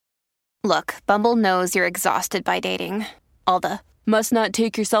Look, Bumble knows you're exhausted by dating. All the must not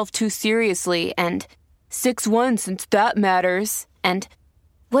take yourself too seriously and 6'1" since that matters. And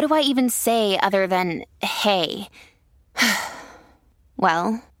what do I even say other than hey?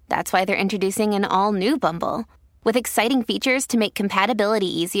 Well, that's why they're introducing an all-new Bumble with exciting features to make compatibility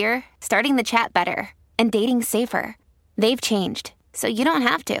easier, starting the chat better, and dating safer. They've changed, so you don't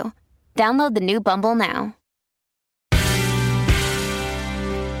have to. Download the new Bumble now.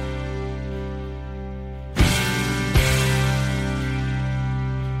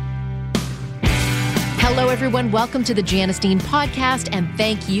 Hello, everyone. Welcome to the Janice Dean Podcast, and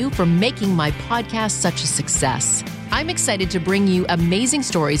thank you for making my podcast such a success. I'm excited to bring you amazing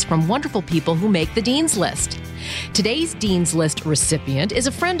stories from wonderful people who make the Dean's List. Today's Dean's List recipient is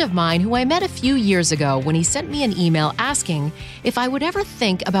a friend of mine who I met a few years ago when he sent me an email asking if I would ever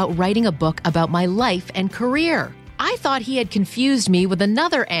think about writing a book about my life and career. I thought he had confused me with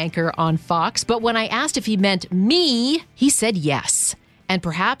another anchor on Fox, but when I asked if he meant me, he said yes. And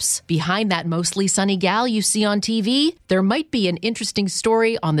perhaps behind that mostly sunny gal you see on TV, there might be an interesting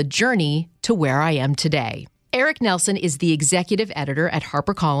story on the journey to where I am today. Eric Nelson is the executive editor at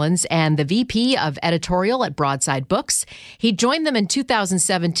HarperCollins and the VP of editorial at Broadside Books. He joined them in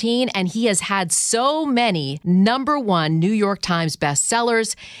 2017, and he has had so many #1 New York Times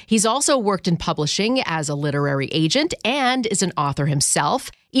bestsellers. He's also worked in publishing as a literary agent and is an author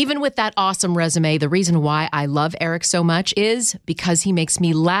himself. Even with that awesome resume, the reason why I love Eric so much is because he makes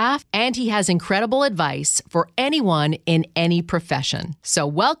me laugh and he has incredible advice for anyone in any profession. So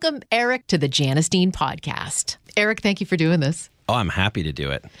welcome, Eric, to the Janice Dean Podcast. Eric, thank you for doing this. Oh, I'm happy to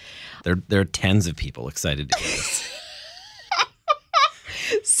do it. There are tens of people excited to do this.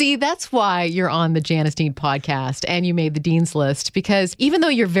 See, that's why you're on the Janice Dean Podcast and you made the Dean's List, because even though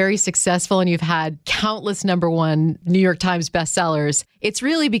you're very successful and you've had countless #1 New York Times bestsellers, it's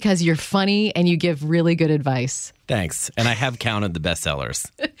really because you're funny and you give really good advice. Thanks. And I have counted the bestsellers.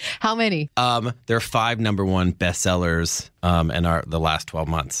 How many? There are 5 #1 bestsellers in the last 12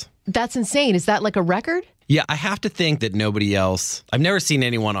 months. That's insane. Is that like a record? Yeah, I have to think that nobody else. I've never seen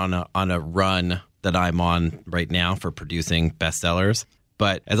anyone on a run that I'm on right now for producing bestsellers.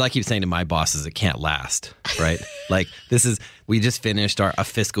 But as I keep saying to my bosses, it can't last, right? Like we just finished a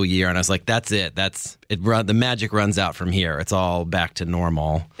fiscal year, and I was like, that's it. The magic runs out from here. It's all back to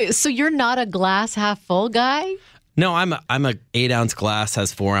normal. So you're not a glass half full guy? No, I'm a 8-ounce glass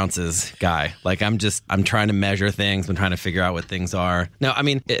has 4 ounces guy. Like I'm trying to measure things. I'm trying to figure out what things are. No, I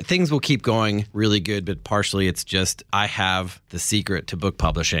mean, things will keep going really good, but partially it's just I have the secret to book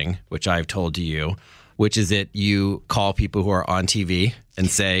publishing, which I've told to you, which is that you call people who are on TV and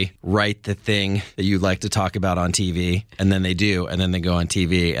say, write the thing that you'd like to talk about on TV. And then they do. And then they go on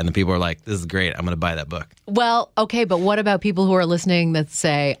TV. And the people are like, this is great. I'm going to buy that book. Well, okay. But what about people who are listening that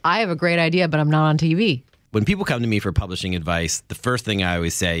say, I have a great idea, but I'm not on TV? When people come to me for publishing advice, the first thing I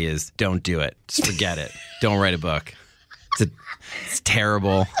always say is, don't do it. Just forget it. Don't write a book. It's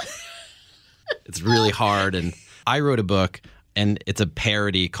terrible. It's really hard. And I wrote a book. And it's a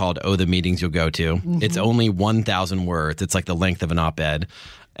parody called Oh, the Meetings You'll Go To. Mm-hmm. It's only 1,000 words. It's like the length of an op-ed.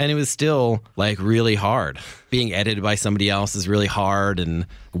 And it was still like really hard. Being edited by somebody else is really hard. And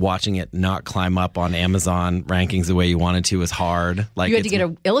watching it not climb up on Amazon rankings the way you wanted to is hard. Like you had to get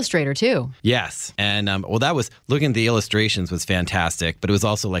an illustrator too. Yes. And looking at the illustrations was fantastic. But it was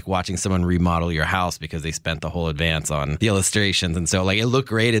also like watching someone remodel your house because they spent the whole advance on the illustrations. And so like it looked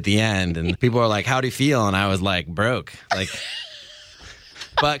great at the end. And people were like, how do you feel? And I was like, broke. Like,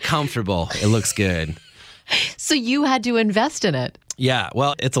 but comfortable. It looks good. So you had to invest in it. Yeah,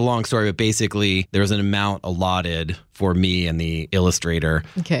 well, it's a long story, but basically there was an amount allotted for me and the illustrator.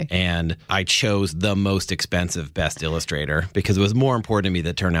 Okay. And I chose the most expensive best illustrator because it was more important to me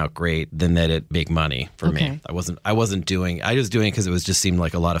that it turned out great than that it make money for me. I was doing it because it just seemed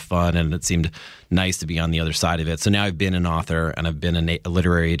like a lot of fun and it seemed nice to be on the other side of it. So now I've been an author and I've been a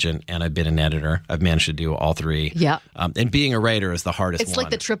literary agent and I've been an editor. I've managed to do all three. Yeah. And being a writer is the hardest one. It's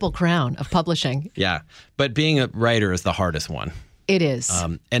like the triple crown of publishing. Yeah. But being a writer is the hardest one. It is.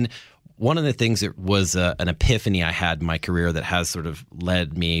 And one of the things that was an epiphany I had in my career that has sort of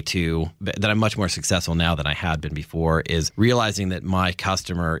led me to that I'm much more successful now than I had been before is realizing that my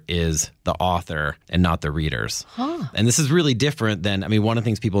customer is the author and not the readers. Huh. And this is really different than, one of the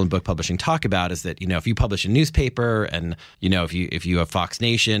things people in book publishing talk about is that, if you publish a newspaper and, if you have Fox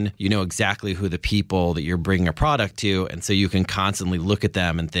Nation, you know exactly who the people that you're bringing a product to. And so you can constantly look at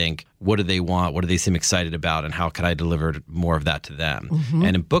them and think, what do they want? What do they seem excited about? And how can I deliver more of that to them? Mm-hmm.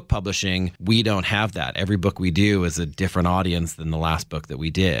 And in book publishing, publishing, we don't have that. Every book we do is a different audience than the last book that we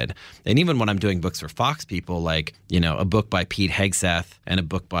did. And even when I'm doing books for Fox people, like, a book by Pete Hegseth and a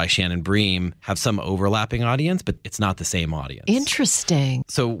book by Shannon Bream have some overlapping audience, but it's not the same audience. Interesting.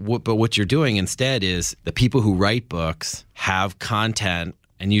 So, but what you're doing instead is the people who write books have content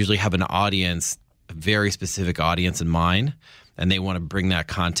and usually have an audience, a very specific audience in mind, and they want to bring that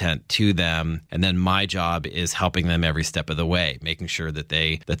content to them. And then my job is helping them every step of the way, making sure that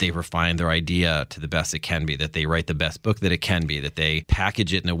they refine their idea to the best it can be, that they write the best book that it can be, that they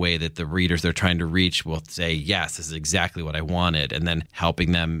package it in a way that the readers they're trying to reach will say, yes, this is exactly what I wanted. And then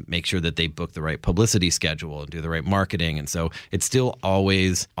helping them make sure that they book the right publicity schedule and do the right marketing. And so it's still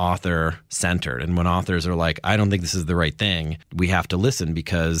always author centered. And when authors are like, I don't think this is the right thing, we have to listen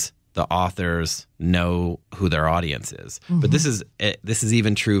because the authors know who their audience is. Mm-hmm. But this is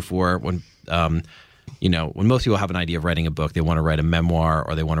even true for when when most people have an idea of writing a book, they want to write a memoir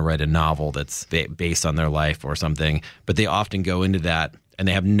or they want to write a novel that's based on their life or something. But they often go into that and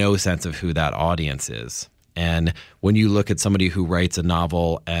they have no sense of who that audience is. And when you look at somebody who writes a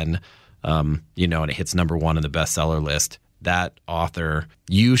novel and and it hits number one on the bestseller list, that author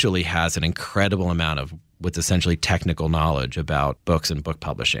usually has an incredible amount of what's essentially technical knowledge about books and book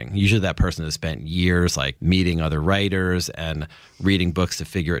publishing. Usually that person has spent years like meeting other writers and reading books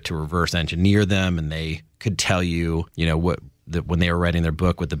to reverse engineer them. And they could tell you, when they were writing their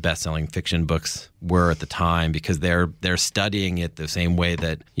book, what the best-selling fiction books were at the time, because they're studying it the same way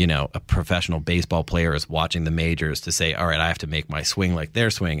that, a professional baseball player is watching the majors to say, all right, I have to make my swing like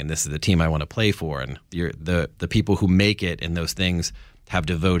their swing, and this is the team I want to play for. And the people who make it in those things have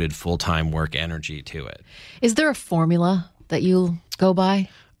devoted full-time work energy to it. Is there a formula that you go by?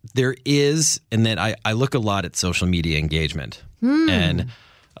 There is, and then I look a lot at social media engagement. And,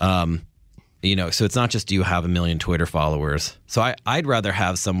 so it's not just do you have 1 million Twitter followers. So I'd rather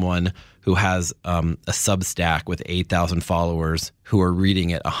have someone who has a Substack with 8,000 followers who are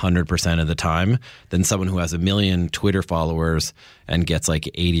reading it 100% of the time than someone who has 1 million Twitter followers and gets like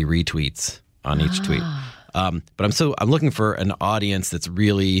 80 retweets on each tweet. But I'm looking for an audience that's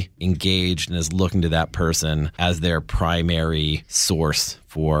really engaged and is looking to that person as their primary source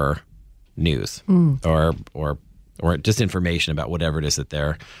for news or just information about whatever it is that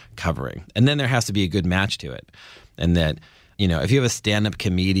they're covering. And then there has to be a good match to it. And that, if you have a stand-up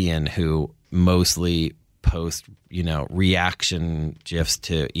comedian who mostly posts, reaction GIFs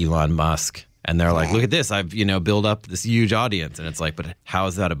to Elon Musk, and they're like, look at this, I've, built up this huge audience. And it's like, but how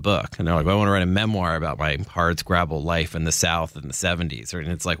is that a book? And they're like, well, I want to write a memoir about my hardscrabble life in the South in the 70s. And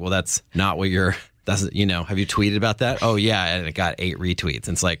it's like, well, that's not what have you tweeted about that? Oh, yeah. And it got 8 retweets.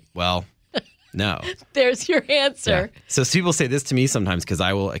 And it's like, well, no. There's your answer. Yeah. So people say this to me sometimes because I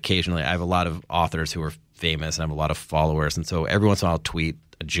have a lot of authors who are famous and I have a lot of followers. And so every once in a while I'll tweet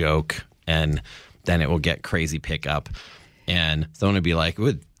a joke and then it will get crazy pickup. And someone would be like,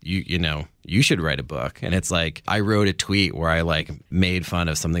 you should write a book. And it's like, I wrote a tweet where I like made fun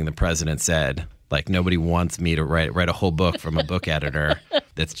of something the president said. Like nobody wants me to write a whole book from a book editor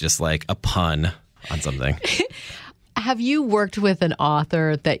that's just like a pun on something. Have you worked with an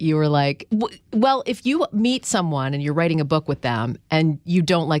author that you were like, well, if you meet someone and you're writing a book with them and you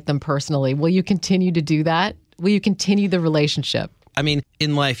don't like them personally, will you continue to do that? Will you continue the relationship? I mean,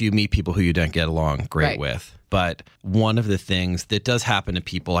 in life, you meet people who you don't get along great with. But one of the things that does happen to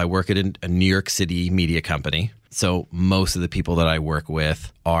people, I work at a New York City media company. So most of the people that I work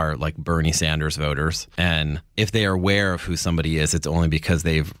with are like Bernie Sanders voters. And if they are aware of who somebody is, it's only because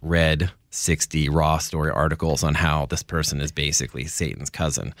they've read 60 Raw Story articles on how this person is basically Satan's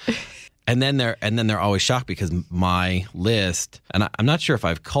cousin. And then they're always shocked because my list, and I'm not sure if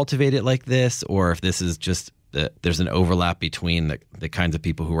I've cultivated it like this or if this is just there's an overlap between the kinds of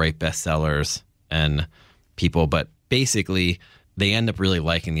people who write bestsellers and people, but basically they end up really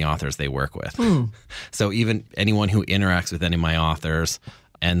liking the authors they work with. So even anyone who interacts with any of my authors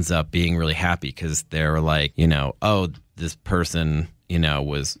ends up being really happy because they're like, oh, this person,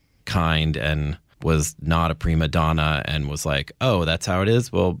 was kind and was not a prima donna and was like, oh, that's how it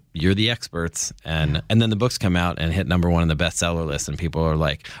is? Well, you're the experts. And then the books come out and hit number one on the bestseller list and people are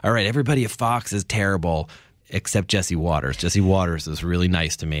like, all right, everybody at Fox is terrible except Jesse Waters. Jesse Waters is really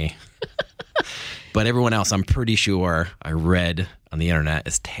nice to me. But everyone else, I'm pretty sure I read on the internet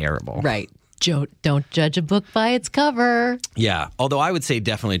is terrible. Right. Don't judge a book by its cover. Yeah. Although I would say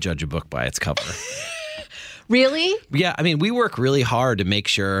definitely judge a book by its cover. Really? Yeah, I mean, we work really hard to make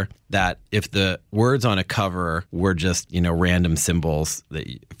sure that if the words on a cover were just, random symbols that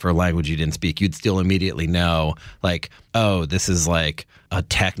for language you didn't speak, you'd still immediately know, like, oh, this is like a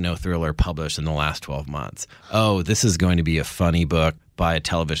techno thriller published in the last 12 months. Oh, this is going to be a funny book by a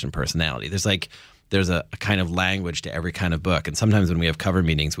television personality. There's a kind of language to every kind of book. And sometimes when we have cover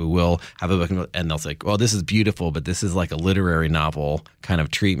meetings, we will have a book and they'll say, well, this is beautiful, but this is like a literary novel kind of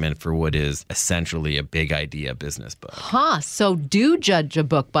treatment for what is essentially a big idea business book. So do judge a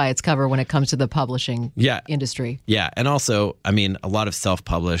book by its cover when it comes to the publishing industry. Yeah. And also, I mean, a lot of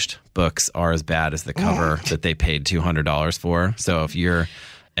self-published books are as bad as the cover that they paid $200 for. So if you're...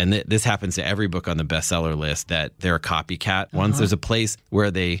 And this happens to every book on the bestseller list, that they're a copycat. Once there's a place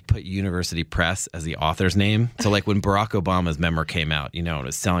where they put University Press as the author's name. So like when Barack Obama's memoir came out, it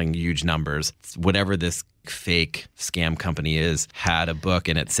was selling huge numbers. Whatever this fake scam company had a book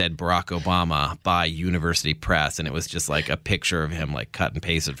and it said Barack Obama by University Press. And it was just like a picture of him like cut and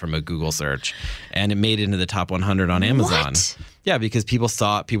pasted from a Google search. And it made it into the top 100 on Amazon. What? Yeah, because people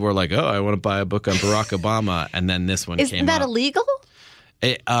saw it. People were like, oh, I want to buy a book on Barack Obama. And then this one came out. Isn't that illegal?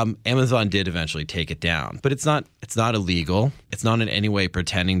 Amazon did eventually take it down, but it's not illegal. It's not in any way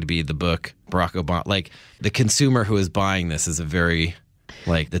pretending to be the book Barack Obama. Like the consumer who is buying this is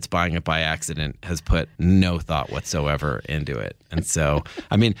that's buying it by accident, has put no thought whatsoever into it. And so,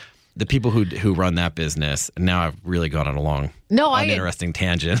 I mean, the people who run that business, now I've really gone on a long, uninteresting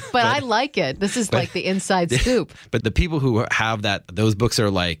tangent. But I like it. This is like the inside scoop. But the people who have those books are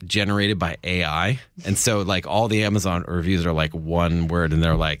like generated by AI. And so like all the Amazon reviews are like one word and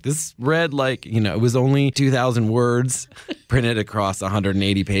they're like, this read like, it was only 2,000 words printed across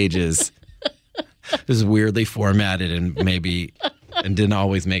 180 pages. It was weirdly formatted and didn't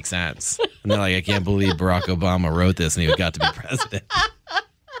always make sense. And they're like, I can't believe Barack Obama wrote this and he got to be president.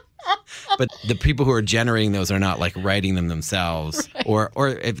 But the people who are generating those are not like writing them themselves, right. or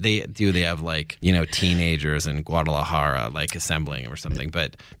if they do, they have like teenagers in Guadalajara like assembling them or something.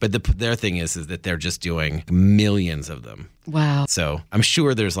 But their thing is that they're just doing millions of them. Wow! So I'm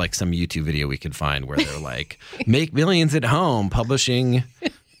sure there's like some YouTube video we could find where they're like make millions at home publishing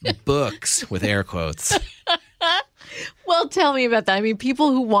books with air quotes. Well, tell me about that. I mean,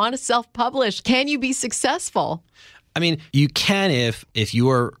 people who want to self-publish, can you be successful? I mean, you can if you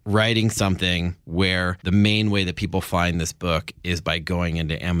are writing something where the main way that people find this book is by going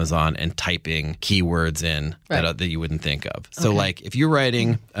into Amazon and typing keywords in that you wouldn't think of. So like if you're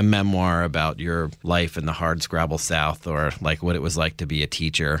writing a memoir about your life in the hardscrabble South, or like what it was like to be a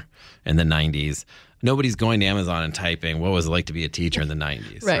teacher in the 90s, nobody's going to Amazon and typing what was it like to be a teacher in the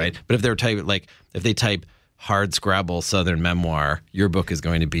 90s, right? But if they type hardscrabble Southern memoir, your book is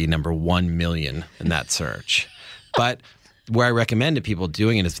going to be number 1 million in that search. But where I recommend to people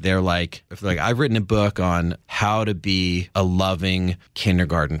doing it is if they're like, I've written a book on how to be a loving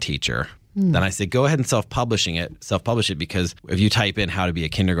kindergarten teacher. Then I say, go ahead and self-publish it, because if you type in how to be a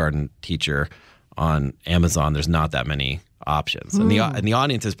kindergarten teacher on Amazon, there's not that many options. And the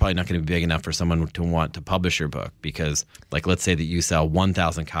audience is probably not going to be big enough for someone to want to publish your book, because like, let's say that you sell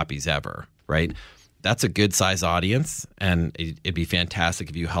 1,000 copies ever, right? That's a good size audience, and it'd be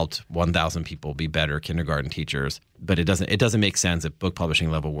fantastic if you helped 1,000 people be better kindergarten teachers. But it doesn't make sense at book publishing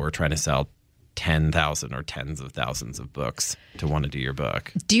level where we're trying to sell 10,000 or tens of thousands of books to want to do your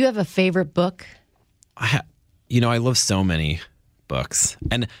book. Do you have a favorite book? I love so many books,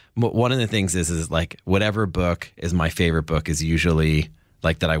 and one of the things is like whatever book is my favorite book is usually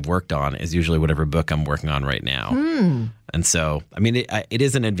like that I worked on is usually whatever book I'm working on right now. And so, I mean, it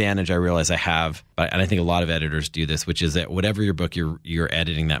is an advantage I realize I have, and I think a lot of editors do this, which is that whatever your book you're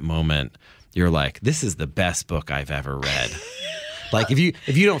editing that moment, you're like, this is the best book I've ever read. Like if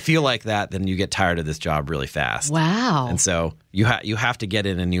you don't feel like that, then you get tired of this job really fast. Wow. And so you have to get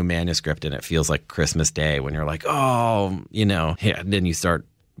in a new manuscript, and it feels like Christmas Day when you're like, and then you start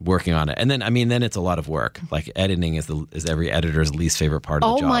working on it. And then, then it's a lot of work. Like editing is every editor's least favorite part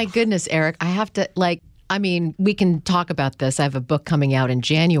of the job. Oh my goodness, Eric. I have to we can talk about this. I have a book coming out in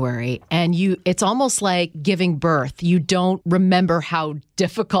January, and it's almost like giving birth. You don't remember how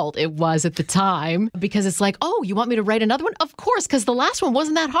difficult it was at the time, because it's like, oh, you want me to write another one? Of course, because the last one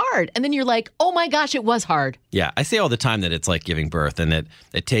wasn't that hard. And then you're like, oh my gosh, it was hard. Yeah, I say all the time that it's like giving birth, and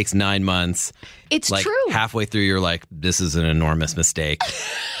it takes 9 months. It's like, true. Halfway through, you're like, this is an enormous mistake.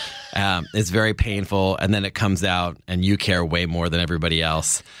 It's very painful, and then it comes out, and you care way more than everybody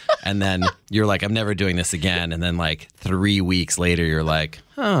else. And then you're like, I'm never doing this again. And then like 3 weeks later, you're like,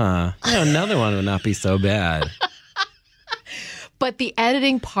 another one would not be so bad. But the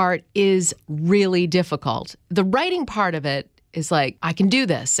editing part is really difficult. The writing part of it is like, I can do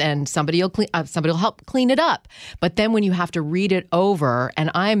this, and somebody will help clean it up. But then when you have to read it over,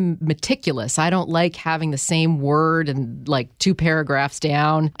 and I'm meticulous, I don't like having the same word and like 2 paragraphs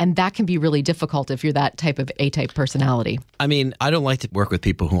down, and that can be really difficult if you're that type of A-type personality. I mean, I don't like to work with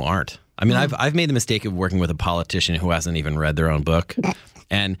people who aren't. I mean, I've made the mistake of working with a politician who hasn't even read their own book.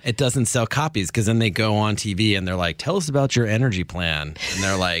 And it doesn't sell copies because then they go on TV and they're like, tell us about your energy plan. And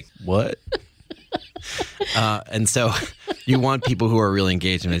they're like, what? And so you want people who are really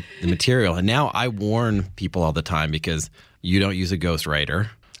engaged in the material. And now I warn people all the time because you don't use a ghostwriter.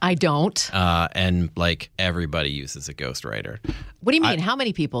 I don't. And like everybody uses a ghostwriter. What do you mean? How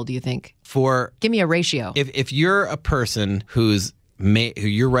many people do you think? Give me a ratio. If you're a person who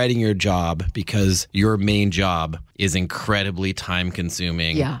you're writing your job because your main job is incredibly time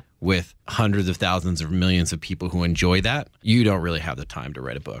consuming with hundreds of thousands or millions of people who enjoy that, you don't really have the time to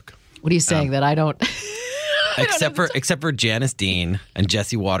write a book. What are you saying that I don't? Except for Janice Dean and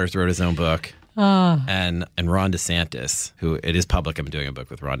Jesse Waters wrote his own book. And Ron DeSantis, who it is public, I'm doing a book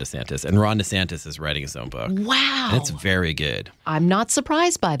with Ron DeSantis, and Ron DeSantis is writing his own book. Wow. And it's very good. I'm not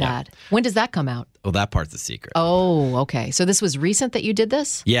surprised by that. Yeah. When does that come out? Well, that part's the secret. Oh, okay. So this was recent that you did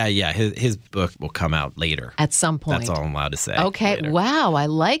this? Yeah. His book will come out later. At some point. That's all I'm allowed to say. Okay. Later. Wow. I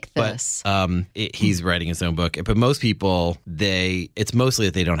like this. But he's writing his own book. But most people, it's mostly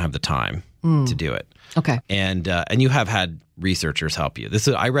that they don't have the time to do it. Okay. And you have had researchers help you.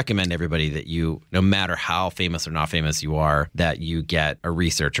 I recommend everybody that you, no matter how famous or not famous you are, that you get a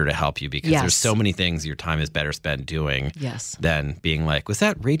researcher to help you because there's so many things your time is better spent doing than being like, was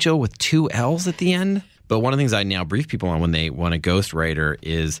that Rachel with 2 L's at the end? But one of the things I now brief people on when they want a ghostwriter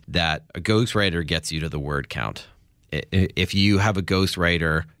is that a ghostwriter gets you to the word count. If you have a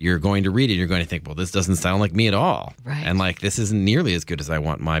ghostwriter, you're going to read it, you're going to think, well, this doesn't sound like me at all. Right. And like, this isn't nearly as good as I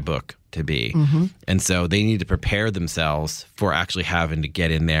want my book to be. Mm-hmm. And so they need to prepare themselves for actually having to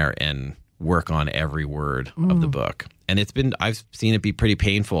get in there and work on every word of the book. And I've seen it be pretty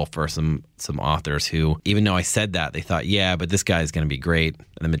painful for some authors who, even though I said that, they thought, yeah, but this guy is going to be great and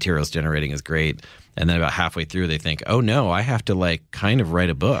the materials generating is great. And then about halfway through, they think, oh no, I have to like kind of write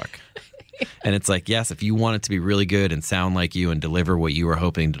a book. And it's like, yes, if you want it to be really good and sound like you and deliver what you were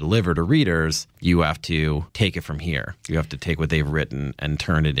hoping to deliver to readers, you have to take it from here. You have to take what they've written and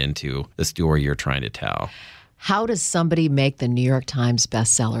turn it into the story you're trying to tell. How does somebody make the New York Times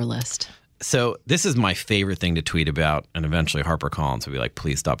bestseller list? So this is my favorite thing to tweet about, and eventually HarperCollins will be like,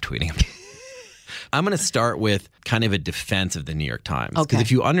 please stop tweeting. I'm going to start with kind of a defense of the New York Times. Because if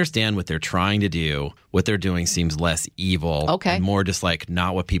you understand what they're trying to do, what they're doing seems less evil and more just like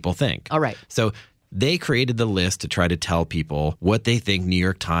not what people think. All right. So they created the list to try to tell people what they think New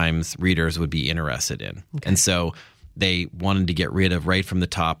York Times readers would be interested in. Okay. And so they wanted to get rid of right from the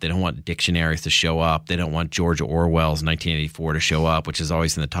top. They don't want dictionaries to show up. They don't want George Orwell's 1984 to show up, which is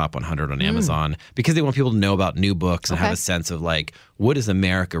always in the top 100 on Amazon, because they want people to know about new books and have a sense of like, what is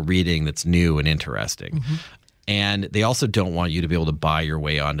America reading that's new and interesting? Mm-hmm. And they also don't want you to be able to buy your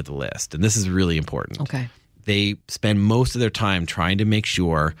way onto the list. And this is really important. Okay. They spend most of their time trying to make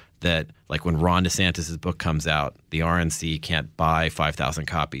sure that, like when Ron DeSantis' book comes out, the RNC can't buy 5,000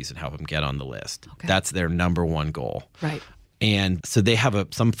 copies and help him get on the list. Okay. That's their number one goal. Right. And so they have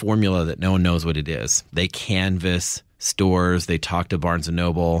some formula that no one knows what it is. They canvass stores. They talk to Barnes &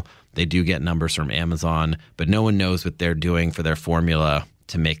 Noble. They do get numbers from Amazon, but no one knows what they're doing for their formula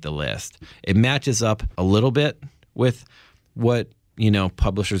to make the list. It matches up a little bit with what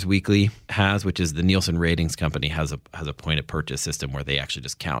Publishers Weekly has, which is the Nielsen Ratings Company has a point of purchase system where they actually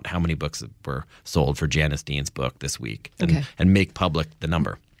just count how many books were sold for Janice Dean's book this week and make public the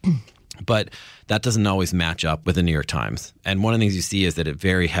number. But that doesn't always match up with the New York Times. And one of the things you see is that it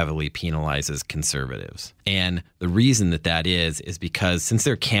very heavily penalizes conservatives. And the reason that is because since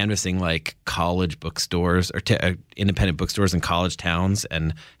they're canvassing like college bookstores or independent bookstores in college towns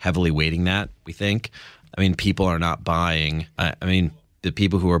and heavily weighting that, we think, people are not buying. The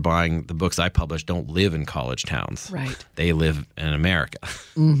people who are buying the books I publish don't live in college towns. Right. They live in America.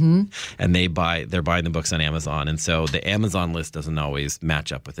 Mm-hmm. And they're buying the books on Amazon. And so the Amazon list doesn't always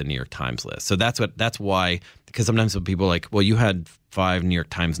match up with the New York Times list. So that's why, because sometimes when people are like, well, you had 5 New York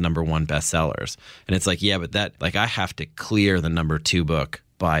Times #1 bestsellers. And it's like, yeah, but I have to clear the #2 book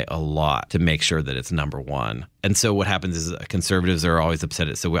by a lot to make sure that it's #1. And so what happens is conservatives are always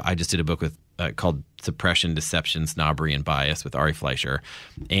upset. So I just did a book with called Suppression, Deception, Snobbery, and Bias with Ari Fleischer.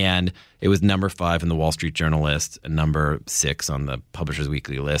 And it was #5 in the Wall Street Journal list and #6 on the Publishers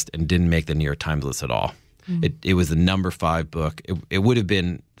Weekly list and didn't make the New York Times list at all. Mm-hmm. It was the #5 book. It would have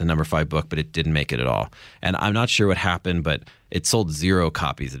been the #5 book, but it didn't make it at all. And I'm not sure what happened, but it sold 0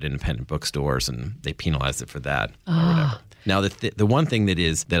 copies at independent bookstores and they penalized it for that or whatever. Now, the one thing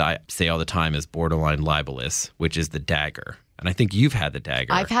that I say all the time is borderline libelous, which is the dagger. And I think you've had the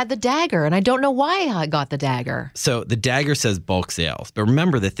dagger. I've had the dagger, and I don't know why I got the dagger. So the dagger says bulk sales. But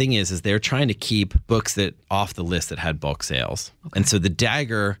remember, the thing is they're trying to keep books that off the list that had bulk sales. Okay. And so the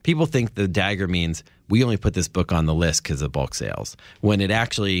dagger, people think the dagger means we only put this book on the list because of bulk sales. When it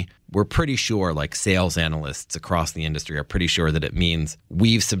actually, we're pretty sure, like sales analysts across the industry are pretty sure that it means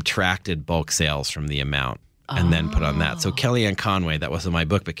we've subtracted bulk sales from the amount. And then put on that. So Kellyanne Conway, that wasn't my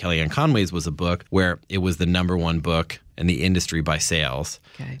book, but Kellyanne Conway's was a book where it was the number one book in the industry by sales.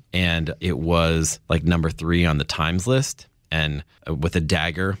 Okay. And it was like number 3 on the Times list and with a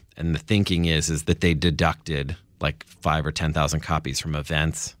dagger. And the thinking is that they deducted like 5,000 or 10,000 copies from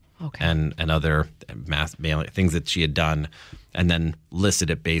events and other mass mailing things that she had done and then listed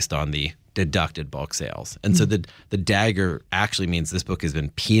it based on the deducted bulk sales. And so the dagger actually means this book has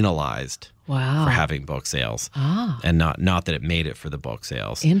been penalized for having bulk sales and not that it made it for the bulk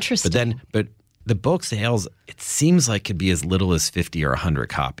sales. Interesting. But the bulk sales, it seems like could be as little as 50 or 100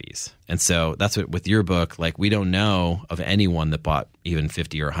 copies. And so that's what with your book, like we don't know of anyone that bought even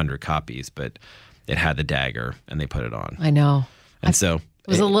 50 or 100 copies, but it had the dagger and they put it on. I know. And so it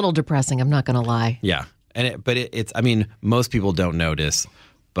was a little depressing. I'm not going to lie. Yeah. And it's, I mean, most people don't notice,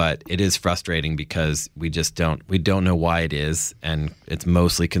 but it is frustrating because we don't know why it is. And it's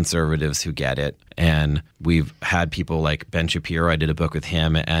mostly conservatives who get it. And we've had people like Ben Shapiro, I did a book with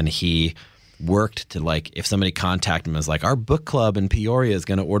him, and he worked to like, if somebody contacted him as like, our book club in Peoria is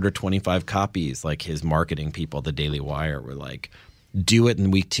going to order 25 copies, like his marketing people, the Daily Wire, were like, do it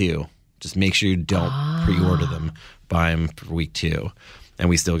in week 2. Just make sure you don't pre-order them, buy them for week 2. And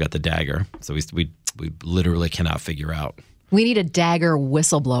we still got the dagger. So we literally cannot figure out. We need a dagger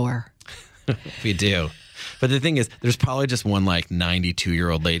whistleblower. We do. But the thing is, there's probably just one like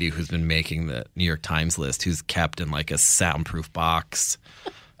 92-year-old lady who's been making the New York Times list who's kept in like a soundproof box.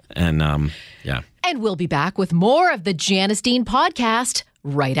 And yeah. And we'll be back with more of the Janice Dean podcast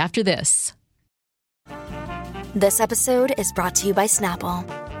right after this. This episode is brought to you by Snapple.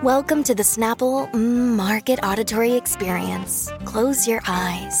 Welcome to the Snapple Market Auditory Experience. Close your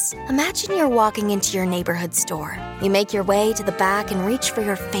eyes. Imagine you're walking into your neighborhood store. You make your way to the back and reach for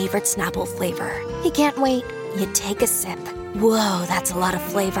your favorite Snapple flavor. You can't wait. You take a sip. Whoa, that's a lot of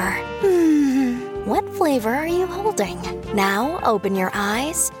flavor. What flavor are you holding? Now open your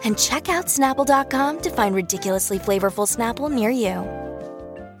eyes and check out Snapple.com to find ridiculously flavorful Snapple near you.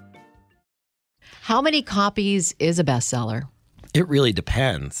 How many copies is a bestseller? It really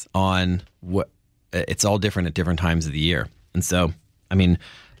depends on what. It's all different at different times of the year. And so, I mean,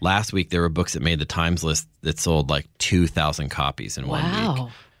 last week there were books that made the Times list that sold like 2,000 copies in 1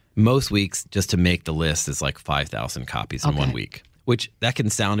 week. Most weeks, just to make the list, is like 5,000 copies in 1 week. Which that can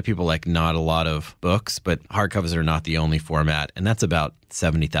sound to people like not a lot of books, but hardcovers are not the only format. And that's about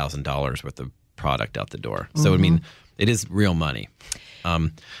 $70,000 worth of product out the door. So, I mean, it is real money.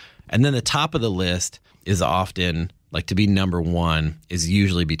 And then the top of the list is often, like to be number 1 is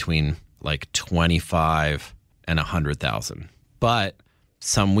usually between like 25 and 100,000. But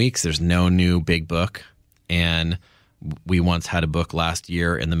some weeks there's no new big book. And we once had a book last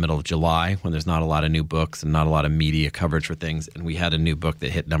year in the middle of July when there's not a lot of new books and not a lot of media coverage for things. And we had a new book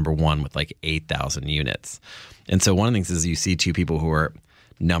that hit number 1 with like 8,000 units. And so one of the things is you see 2 people who are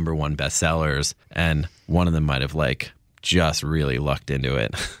number 1 bestsellers, and one of them might have like just really lucked into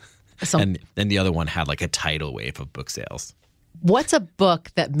it. And then the other one had like a tidal wave of book sales. What's a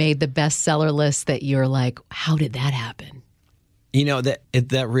book that made the bestseller list that you're like, how did that happen? You know,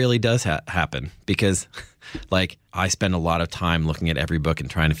 that really does happen because like I spend a lot of time looking at every book and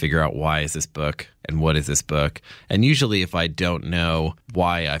trying to figure out why is this book and what is this book. And usually if I don't know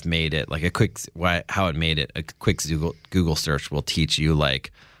why I've made it, like how it made it, a quick Google search will teach you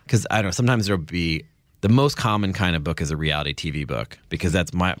like, because I don't know, sometimes there'll be the most common kind of book is a reality TV book because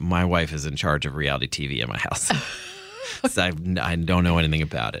that's my wife is in charge of reality TV in my house. So I don't know anything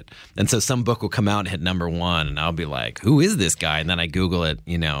about it. And so some book will come out and hit number 1 and I'll be like, who is this guy? And then I Google it,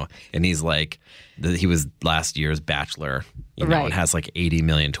 you know, and he's like, he was last year's Bachelor, you know, and has like 80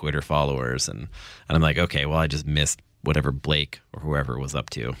 million Twitter followers. And I'm like, okay, well, I just missed whatever Blake or whoever was up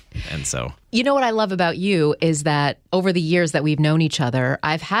to. And so, you know what I love about you is that over the years that we've known each other,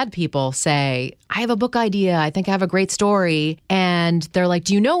 I've had people say, I have a book idea. I think I have a great story. And they're like,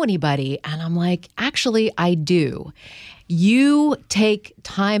 do you know anybody? And I'm like, actually, I do. You take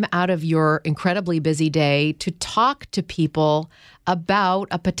time out of your incredibly busy day to talk to people about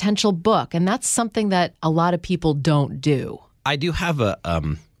a potential book. And that's something that a lot of people don't do. I do have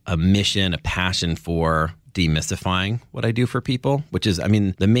a mission, a passion for demystifying what I do for people, which is, I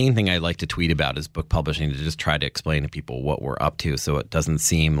mean, the main thing I like to tweet about is book publishing, to just try to explain to people what we're up to so it doesn't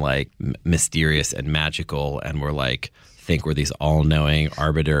seem like mysterious and magical and we're like, think we're these all-knowing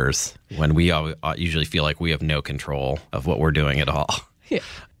arbiters when we usually feel like we have no control of what we're doing at all. Yeah.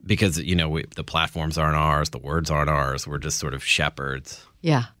 Because, the platforms aren't ours, the words aren't ours. We're just sort of shepherds.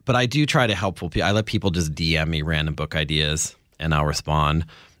 Yeah. But I do try to help people. I let people just DM me random book ideas and I'll respond.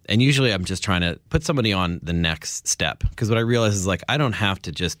 And usually I'm just trying to put somebody on the next step. Because what I realize is like, I don't have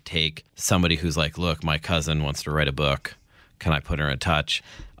to just take somebody who's like, look, my cousin wants to write a book. Can I put her in touch?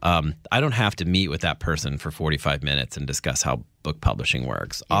 I don't have to meet with that person for 45 minutes and discuss how book publishing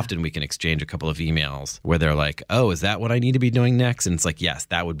works. Yeah. Often we can exchange a couple of emails where they're like, oh, is that what I need to be doing next? And it's like, yes,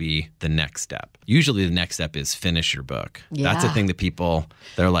 that would be the next step. Usually the next step is finish your book. Yeah. That's the thing that people,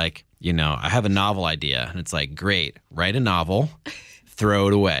 they're like, I have a novel idea. And it's like, great, write a novel, throw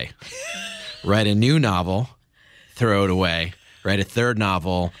it away. Write a new novel, throw it away. Write a third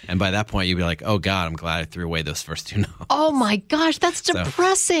novel, and by that point, you'd be like, oh, God, I'm glad I threw away those first two novels. Oh, my gosh, that's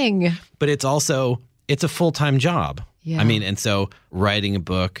depressing. But it's a full-time job. Yeah. I mean, and so writing a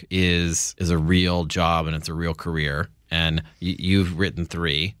book is a real job, and it's a real career. And you've written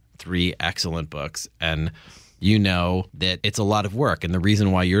three excellent books, and you know that it's a lot of work. And the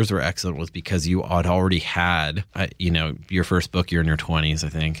reason why yours were excellent was because you had already had, your first book, you're in your 20s, I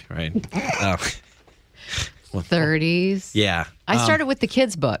think, right? 30s. Yeah. I started with the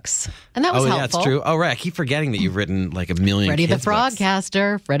kids' books, and that was helpful. Oh, yeah, that's true. Oh, right. I keep forgetting that you've written like a million Freddie kids' books.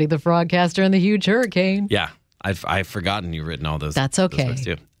 Freddie the Frogcaster and the Huge Hurricane. Yeah. I've forgotten you've written all those. That's okay. Those books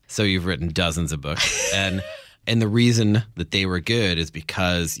too. So you've written dozens of books. And the reason that they were good is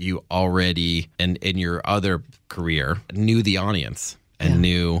because you already, in your other career, knew the audience and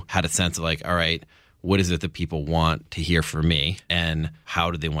knew, had a sense of like, all right, what is it that people want to hear from me? And how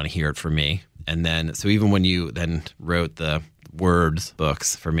do they want to hear it from me? And then, so even when you then wrote the words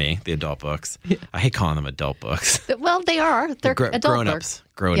books for me, the adult books, I hate calling them adult books. Well, they are. They're adult books.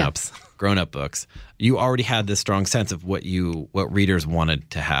 Grown-up books. You already had this strong sense of what readers wanted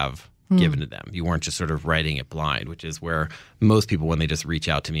to have given to them. You weren't just sort of writing it blind, which is where most people, when they just reach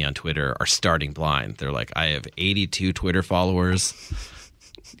out to me on Twitter, are starting blind. They're like, I have 82 Twitter followers,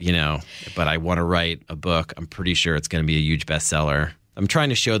 but I want to write a book. I'm pretty sure it's going to be a huge bestseller. I'm trying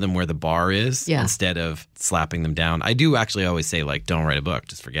to show them where the bar is instead of slapping them down. I do actually always say, like, don't write a book.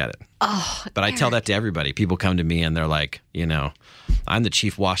 Just forget it. Oh, but Eric. I tell that to everybody. People come to me and they're like, I'm the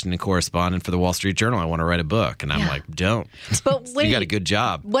chief Washington correspondent for the Wall Street Journal. I want to write a book. And I'm like, don't. But you got a good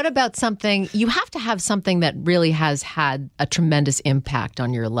job. What about something, you have to have something that really has had a tremendous impact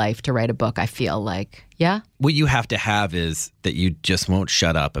on your life to write a book, I feel like. Yeah? What you have to have is that you just won't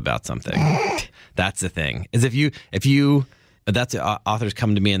shut up about something. That's the thing. Is if you that's authors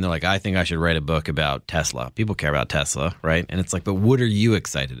come to me and they're like, I think I should write a book about Tesla. People care about Tesla, right? And it's like, but what are you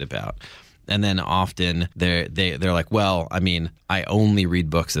excited about? And then often they're like, well, I mean, I only read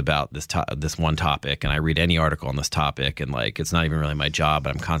books about this one topic, and I read any article on this topic, and like it's not even really my job, but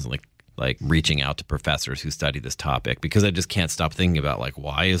I'm constantly like reaching out to professors who study this topic because I just can't stop thinking about like,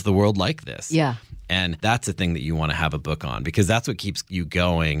 why is the world like this? Yeah. And that's the thing that you want to have a book on, because that's what keeps you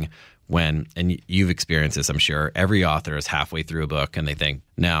going. And you've experienced this, I'm sure, every author is halfway through a book and they think,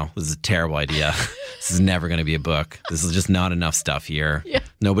 no, this is a terrible idea. This is never going to be a book. This is just not enough stuff here. Yeah.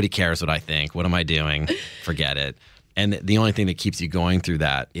 Nobody cares what I think. What am I doing? Forget it. And the only thing that keeps you going through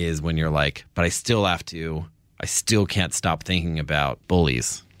that is when you're like, but I still can't stop thinking about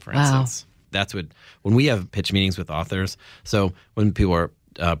bullies, for instance. That's when we have pitch meetings with authors. So when people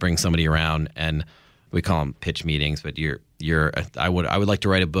bring somebody around, and we call them pitch meetings, but I would like to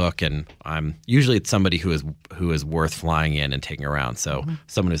write a book, and usually it's somebody who is worth flying in and taking around. So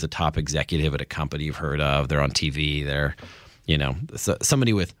someone who's a top executive at a company you've heard of, they're on TV, they're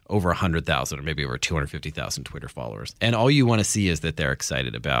somebody with over 100,000 or maybe over 250,000 Twitter followers. And all you want to see is that they're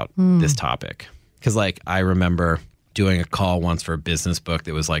excited about this topic. Because like I remember doing a call once for a business book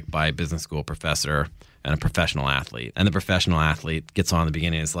that was like by a business school professor and a professional athlete. And the professional athlete gets on in the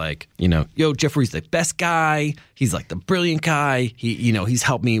beginning and is like, yo, Jeffrey's the best guy. He's like the brilliant guy. He's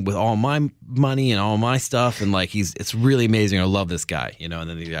helped me with all my money and all my stuff. And like, it's really amazing. I love this guy, and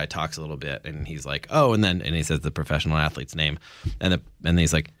then the guy talks a little bit and he's like, oh, and he says the professional athlete's name. And then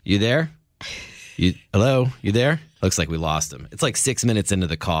he's like, you there? Hello? You there? Looks like we lost him. It's like 6 minutes into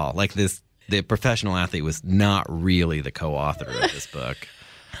the call. Like the professional athlete was not really the co-author of this book.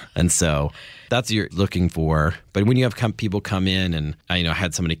 And so that's what you're looking for. But when you have people come in, and I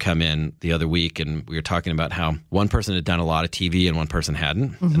had somebody come in the other week, and we were talking about how one person had done a lot of TV and one person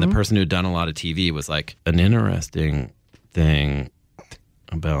hadn't. Mm-hmm. And the person who had done a lot of TV was like, an interesting thing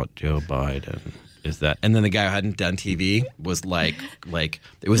about Joe Biden is that? And then the guy who hadn't done TV was like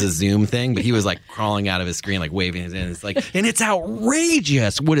it was a Zoom thing, but he was like crawling out of his screen, like waving his hands. It's like, and it's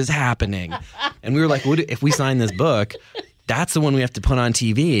outrageous what is happening. And we were like, what if we sign this book? That's the one we have to put on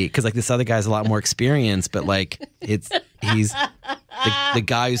TV because like this other guy's a lot more experienced, but like he's the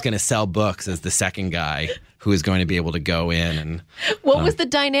guy who's going to sell books as the second guy who is going to be able to go in and. What was the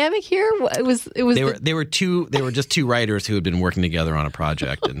dynamic here? They were just two writers who had been working together on a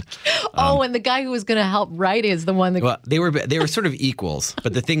project and. And the guy who was going to help write is the one that. Well, they were sort of equals,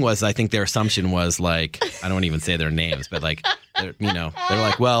 but the thing was, I think their assumption was like, I don't even say their names, but like. They're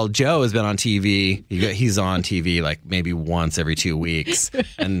like, well, Joe has been on TV. He's on TV like maybe once every 2 weeks.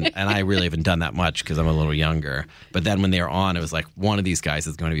 And I really haven't done that much because I'm a little younger. But then when they were on, it was like one of these guys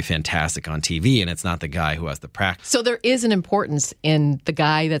is going to be fantastic on TV. And it's not the guy who has the practice. So there is an importance in the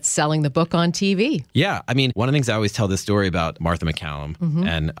guy that's selling the book on TV. Yeah. I mean, one of the things I always tell this story about Martha MacCallum,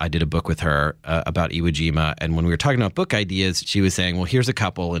 and I did a book with her about Iwo Jima. And when we were talking about book ideas, she was saying, well, here's a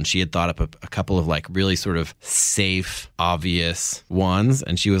couple. And she had thought up a couple of like really sort of safe, obvious ones,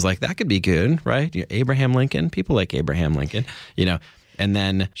 and she was like, that could be good, right? Abraham Lincoln, people like Abraham Lincoln, and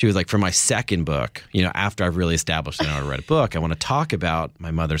then she was like, for my second book, after I've really established that I want to write a book, I want to talk about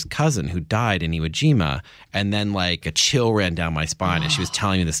my mother's cousin who died in Iwo Jima. And then like a chill ran down my spine and she was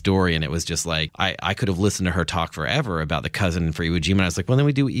telling me the story, and it was just like, I could have listened to her talk forever about the cousin for Iwo Jima. And I was like, well, then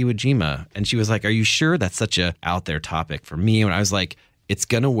we do Iwo Jima. And she was like, are you sure that's such a out there topic for me? And I was like, it's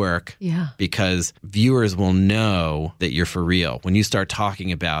going to work because viewers will know that you're for real. When you start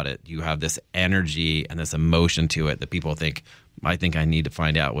talking about it, you have this energy and this emotion to it that people think, I think I need to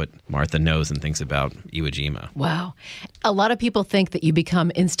find out what Martha knows and thinks about Iwo Jima. Wow. A lot of people think that you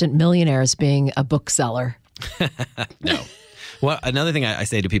become instant millionaires being a bookseller. No. Well, another thing I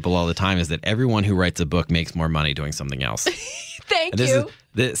say to people all the time is that everyone who writes a book makes more money doing something else. Thank you.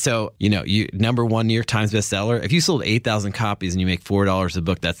 So, you number one New York Times bestseller, if you sold 8,000 copies and you make $4 a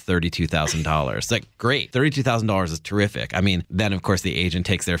book, that's $32,000. Like, great. $32,000 is terrific. I mean, then, of course, the agent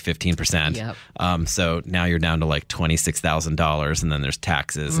takes their 15%. Yep. So now you're down to like $26,000, and then there's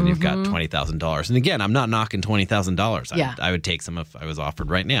taxes, and you've got $20,000. And again, I'm not knocking $20,000. Yeah. I would take some if I was offered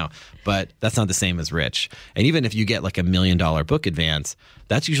right now. But that's not the same as rich. And even if you get like $1 million book advance,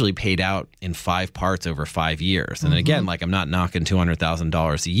 that's usually paid out in 5 parts over 5 years. And then again, like I'm not knocking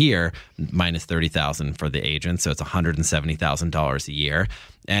 $200,000 a year minus $30,000 for the agent, so it's $170,000 a year.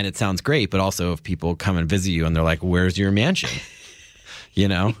 And it sounds great, but also if people come and visit you and they're like, "Where's your mansion?"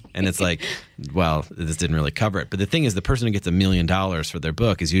 And it's like, well, this didn't really cover it. But the thing is, the person who gets $1 million for their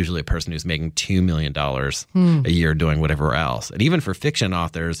book is usually a person who's making $2 million a year doing whatever else. And even for fiction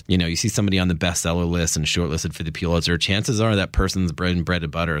authors, you see somebody on the bestseller list and shortlisted for the Pulitzer, chances are that person's bread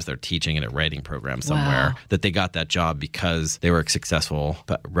and butter is they're teaching in a writing program somewhere, that they got that job because they were a successful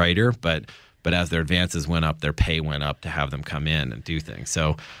writer, but as their advances went up, their pay went up to have them come in and do things.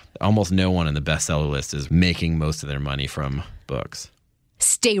 So almost no one in the bestseller list is making most of their money from books.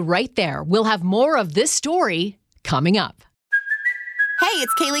 Stay right there. We'll have more of this story coming up. Hey,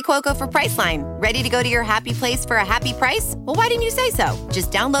 it's Kaylee Cuoco for Priceline. Ready to go to your happy place for a happy price? Well, why didn't you say so? Just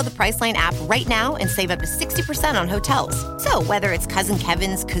download the Priceline app right now and save up to 60% on hotels. So whether it's Cousin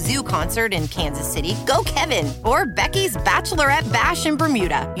Kevin's Kazoo Concert in Kansas City, go Kevin, or Becky's Bachelorette Bash in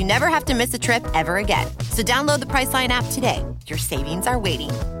Bermuda, you never have to miss a trip ever again. So download the Priceline app today. Your savings are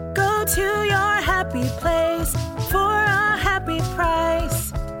waiting. Go to your happy place for a happy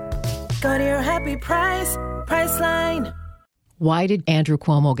price. Go to your happy price, Priceline. Why did Andrew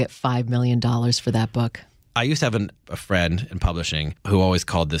Cuomo get $5 million for that book? I used to have a friend in publishing who always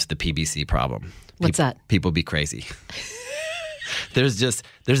called this the PBC problem. What's that? People be crazy. There's just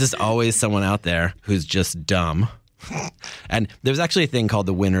always someone out there who's just dumb. And there's actually a thing called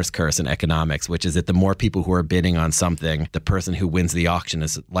the winner's curse in economics, which is that the more people who are bidding on something, the person who wins the auction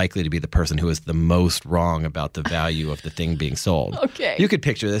is likely to be the person who is the most wrong about the value of the thing being sold. Okay. You could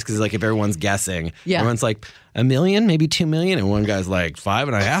picture this because like if everyone's guessing, everyone's like $1 million, maybe $2 million, and one guy's like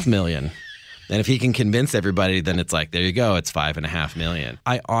 $5.5 million. And if he can convince everybody, then it's like, there you go, it's $5.5 million.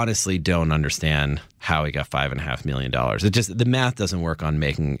 I honestly don't understand how he got $5.5 million. It just, the math doesn't work on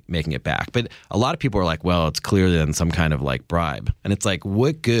making it back. But a lot of people are like, well, it's clearly then some kind of like bribe. And it's like,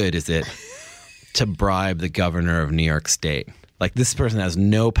 what good is it to bribe the governor of New York State? Like this person has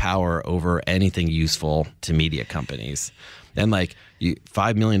no power over anything useful to media companies. And like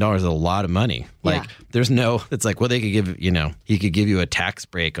 $5 million is a lot of money. Like there's no, it's like, well, they could give, he could give you a tax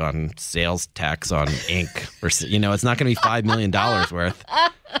break on sales tax on ink or, it's not going to be $5 million worth.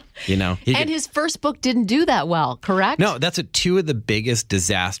 And his first book didn't do that well, correct? No, that's two of the biggest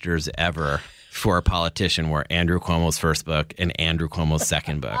disasters ever for a politician were Andrew Cuomo's first book and Andrew Cuomo's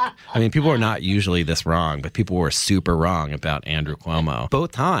second book. I mean, people are not usually this wrong, but people were super wrong about Andrew Cuomo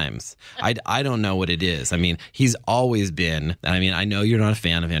both times. I don't know what it is. I mean, he's always been, I mean, I know you're not a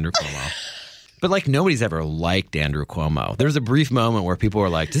fan of Andrew Cuomo. But like nobody's ever liked Andrew Cuomo. There was a brief moment where people were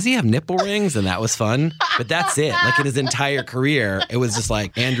like, does he have nipple rings? And that was fun. But that's it. Like in his entire career, it was just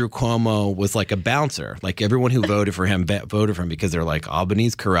like Andrew Cuomo was like a bouncer. Like everyone who voted for him because they're like,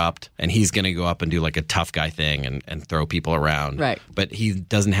 Albany's corrupt and he's going to go up and do like a tough guy thing and throw people around. Right. But he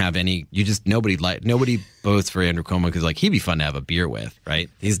doesn't have any, nobody votes for Andrew Cuomo because like he'd be fun to have a beer with,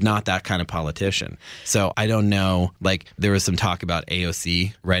 right? He's not that kind of politician. So I don't know. Like there was some talk about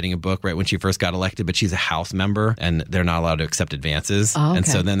AOC writing a book right when she first got elected, but she's a House member and they're not allowed to accept advances. Oh, okay. And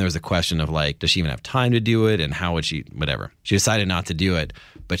so then there was a question of like, does she even have time to do it? And how would she, whatever. She decided not to do it.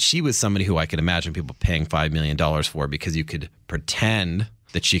 But she was somebody who I could imagine people paying $5 million for because you could pretend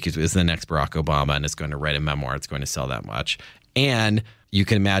that she is the next Barack Obama and is going to write a memoir. It's going to sell that much. And you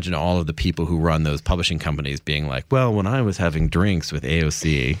can imagine all of the people who run those publishing companies being like, well, when I was having drinks with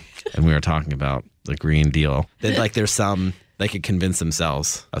AOC and we were talking about the Green Deal, that like there's some, they could convince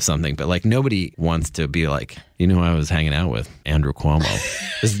themselves of something. But like nobody wants to be like, you know, I was hanging out with Andrew Cuomo.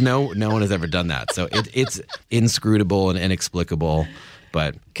 There's no one has ever done that. So it's inscrutable and inexplicable.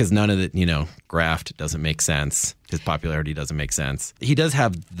 But because none of the, graft doesn't make sense. His popularity doesn't make sense. He does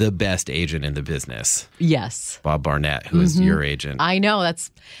have the best agent in the business. Yes. Bob Barnett, who is your agent. I know.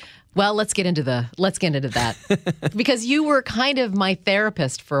 Well, let's get into that because you were kind of my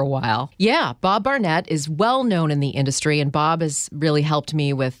therapist for a while. Yeah, Bob Barnett is well known in the industry, and Bob has really helped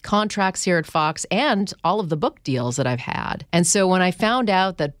me with contracts here at Fox and all of the book deals that I've had. And so when I found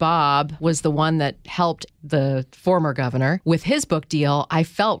out that Bob was the one that helped the former governor with his book deal, I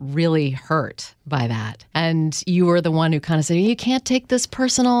felt really hurt by that. And you were the one who kind of said, you can't take this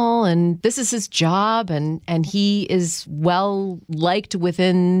personal, and this is his job, and he is well liked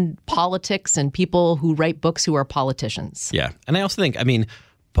within politics and people who write books who are politicians. Yeah. And I also think,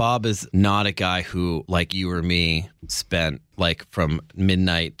 Bob is not a guy who, like you or me, spent like from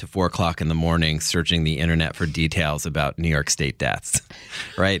midnight to 4 o'clock in the morning searching the internet for details about New York State deaths,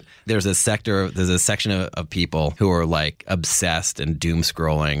 right? There's a section of people who are like obsessed and doom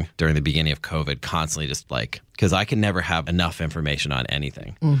scrolling during the beginning of COVID, constantly just like, because I can never have enough information on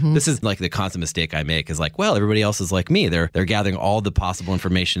anything. Mm-hmm. This is like the constant mistake I make is like, well, everybody else is like me. They're gathering all the possible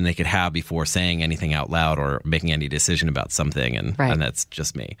information they could have before saying anything out loud or making any decision about something. And that's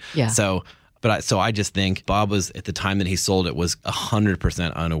just me. Yeah. So I just think Bob was, at the time that he sold it, was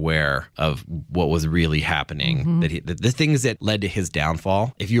 100% unaware of what was really happening. Mm-hmm. The things that led to his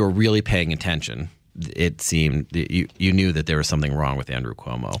downfall, if you were really paying attention, it seemed you knew that there was something wrong with Andrew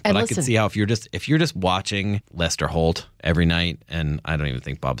Cuomo. But I could see how if you're just watching Lester Holt every night, and I don't even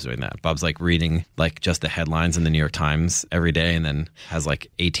think Bob's doing that. Bob's like reading like just the headlines in the New York Times every day, and then has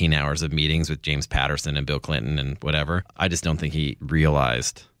like 18 hours of meetings with James Patterson and Bill Clinton and whatever. I just don't think he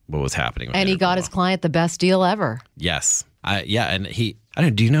realized what was happening with and Andrew he got Cuomo. his client the best deal ever. Yes. And he, I don't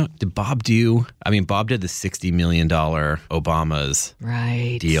know, do you know, did Bob do, Bob did the $60 million Obama's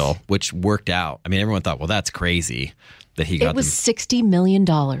deal, which worked out. Everyone thought, well, that's crazy that he got It was $60 million.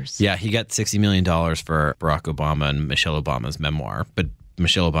 Yeah, he got $60 million for Barack Obama and Michelle Obama's memoir, but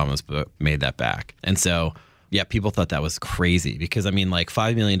Michelle Obama's book made that back. And so, yeah, people thought that was crazy because, like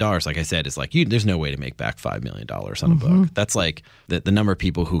 $5 million, like I said, is like, there's no way to make back $5 million on a book. That's like the number of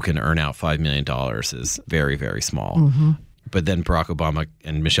people who can earn out $5 million is very, very small. Mm-hmm. But then Barack Obama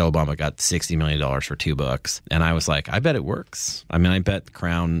and Michelle Obama got $60 million for 2 books. And I was like, I bet it works. I bet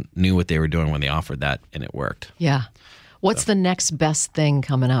Crown knew what they were doing when they offered that, and it worked. Yeah. What's the next best thing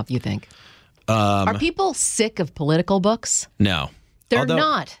coming up, you think? Are people sick of political books? No. They're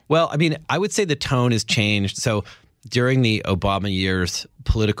not. Well, I would say the tone has changed. So during the Obama years,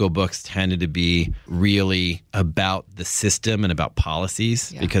 political books tended to be really about the system and about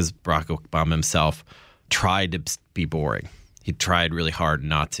policies because Barack Obama himself tried to be boring. He tried really hard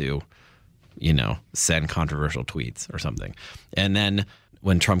not to, send controversial tweets or something. And then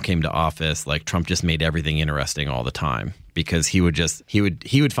when Trump came to office, like Trump just made everything interesting all the time because he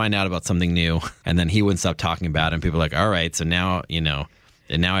would find out about something new and then he wouldn't stop talking about it. And people were like, all right, so now, and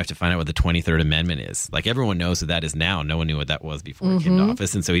now I have to find out what the 23rd Amendment is. Like everyone knows what that is now. No one knew what that was before he came to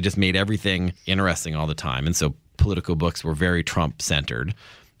office. And so he just made everything interesting all the time. And so political books were very Trump centered.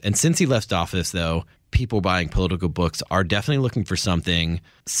 And since he left office, though, people buying political books are definitely looking for something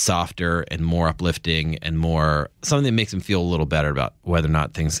softer and more uplifting and more something that makes them feel a little better about whether or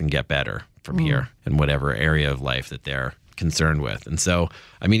not things can get better from here in whatever area of life that they're concerned with. And so,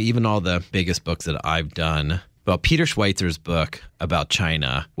 even all the biggest books that I've done Well, Peter Schweitzer's book about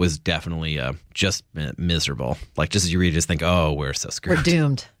China was definitely just miserable. Like, just as you read it, just think, oh, we're so screwed. We're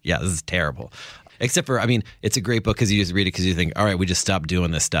doomed. Yeah, this is terrible. Except for, I mean, it's a great book because you just read it because you think, all right, we just stopped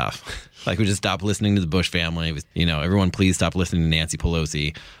doing this stuff. Like, we just stopped listening to the Bush family. Everyone please stop listening to Nancy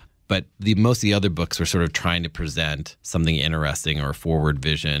Pelosi. But most of the other books were sort of trying to present something interesting or a forward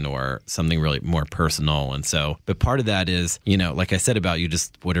vision or something really more personal. And so, but part of that is, like I said about you,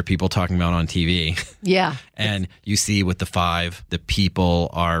 just what are people talking about on TV? Yeah. And you see with The Five, the people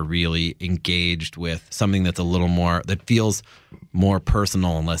are really engaged with something that's a little more, that feels more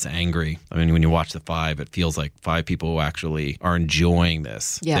personal and less angry. I mean, when you watch The Five, it feels like 5 people who actually are enjoying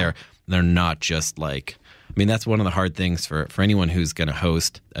this. Yeah. They're not just like, I mean, that's one of the hard things for anyone who's going to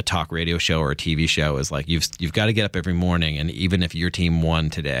host a talk radio show or a TV show is like you've got to get up every morning. And even if your team won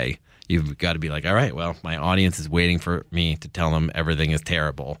today, you've got to be like, all right, well, my audience is waiting for me to tell them everything is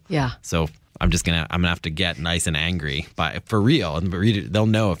terrible. Yeah. So I'm going to have to get nice and angry for real. And they'll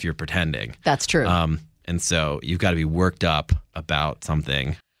know if you're pretending. That's true. And so you've got to be worked up about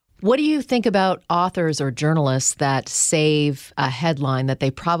something. What do you think about authors or journalists that save a headline that they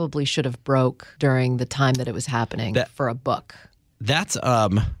probably should have broke during the time that it was happening for a book? That's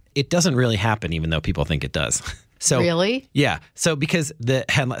it doesn't really happen, even though people think it does. So really? Yeah. So because the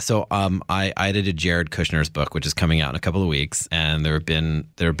headline, I edited Jared Kushner's book, which is coming out in a couple of weeks, and there have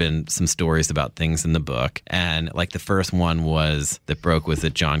been some stories about things in the book, and like the first one that broke was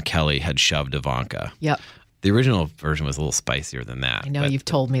that John Kelly had shoved Ivanka. Yep. The original version was a little spicier than that. I know, you've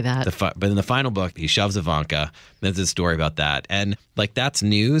told me that. But in the final book, he shoves Ivanka. There's a story about that. And like that's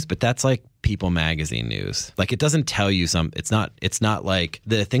news, but that's like People magazine news. Like it doesn't tell you it's not like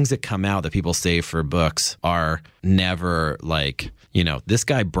the things that come out that people save for books are never like, this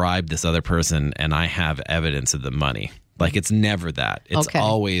guy bribed this other person and I have evidence of the money. Like it's never that. It's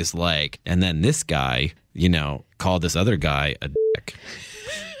always like, and then this guy, called this other guy a dick.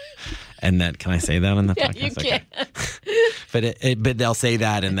 And then, can I say that on the podcast? You can. But they'll say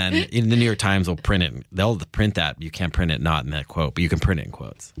that, and then in the New York Times will print it. They'll print that. You can't print it not in that quote, but you can print it in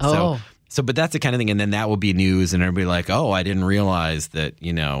quotes. Oh. So, but that's the kind of thing, and then that will be news, and everybody like, oh, I didn't realize that,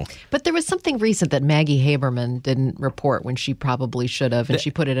 But there was something recent that Maggie Haberman didn't report when she probably should have, and she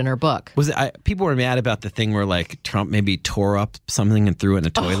put it in her book. People were mad about the thing where like Trump maybe tore up something and threw it in the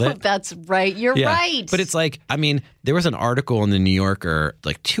toilet. Oh, that's right. You're right. But it's like, I mean, there was an article in the New Yorker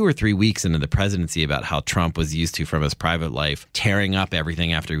like 2 or 3 weeks into the presidency about how Trump was used to, from his private life, tearing up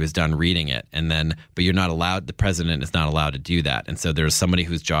everything after he was done reading it. And then, but you're not allowed, the president is not allowed to do that. And so there's somebody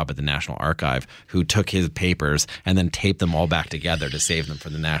whose job at the National Archive who took his papers and then taped them all back together to save them for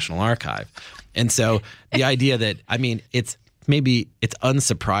the National Archive. And so the idea that, I mean, it's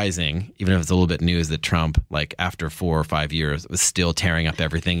unsurprising, even if it's a little bit news, that Trump, like after 4 or 5 years, was still tearing up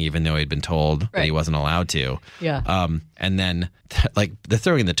everything, even though he'd been told that he wasn't allowed to. Yeah. And then like the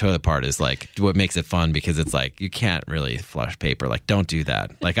throwing in the toilet part is like what makes it fun, because it's like you can't really flush paper. Like, don't do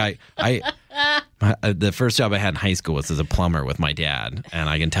that. Like the first job I had in high school was as a plumber with my dad, and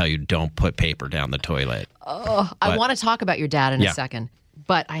I can tell you, don't put paper down the toilet. I want to talk about your dad in a second.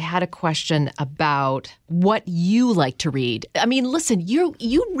 But I had a question about what you like to read. I mean, listen, you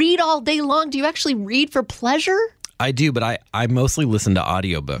read all day long. Do you actually read for pleasure? I do, but I mostly listen to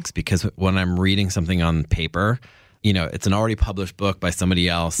audiobooks, because when I'm reading something on paper, it's an already published book by somebody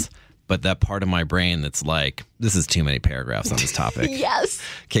else, but that part of my brain that's like, this is too many paragraphs on this topic. Yes.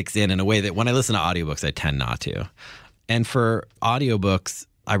 Kicks in a way that when I listen to audiobooks, I tend not to. And for audiobooks,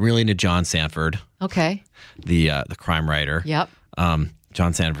 I'm really into John Sanford. Okay. The crime writer. Yep.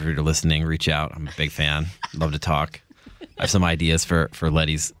 John Sanford, if you're listening, reach out. I'm a big fan. Love to talk. I have some ideas for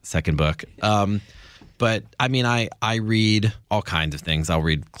Letty's second book. But I mean, I read all kinds of things. I'll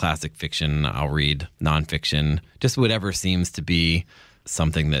read classic fiction. I'll read nonfiction. Just whatever seems to be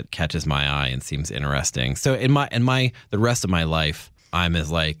something that catches my eye and seems interesting. So in the rest of my life, I'm as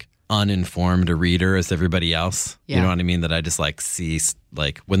like uninformed a reader as everybody else. Yeah. You know what I mean? That I just like see,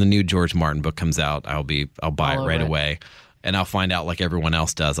 like when the new George Martin book comes out, I'll buy it right away. And I'll find out like everyone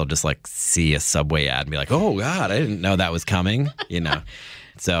else does. I'll just like see a Subway ad and be like, oh God, I didn't know that was coming,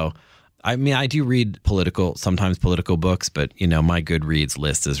 So, I mean, I do read sometimes political books, but my Goodreads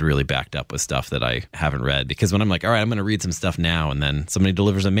list is really backed up with stuff that I haven't read. Because when I'm like, all right, I'm going to read some stuff now, and then somebody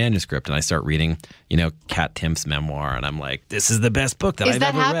delivers a manuscript and I start reading, Kat Timp's memoir, and I'm like, this is the best book that I've ever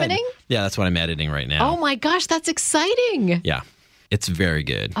read. Is that happening? Yeah, that's what I'm editing right now. Oh my gosh, that's exciting. Yeah, it's very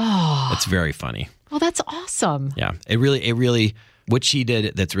good. Oh. It's very funny. Well, that's awesome. Yeah, it really, what she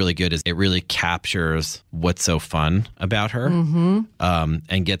did that's really good is it really captures what's so fun about her,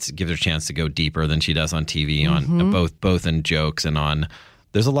 and gives her a chance to go deeper than she does on TV, on both in jokes and on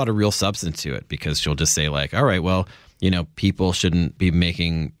there's a lot of real substance to it because she'll just say like, all right, well, people shouldn't be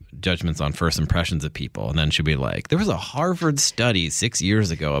making judgments on first impressions of people. And then she'll be like, there was a Harvard study 6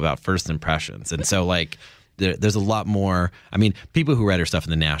 years ago about first impressions. And so like, there's a lot more. I mean, people who read her stuff in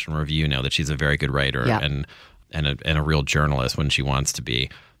the National Review know that she's a very good writer and a real journalist when she wants to be.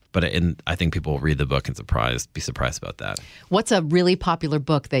 But I think people will read the book and be surprised about that. What's a really popular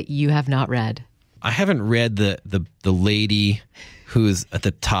book that you have not read? I haven't read the lady who's at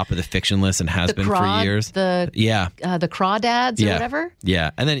the top of the fiction list and has been for years. The Crawdads or whatever?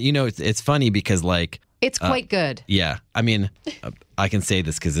 Yeah. And then, it's funny because like... It's quite good. Yeah. I mean, I can say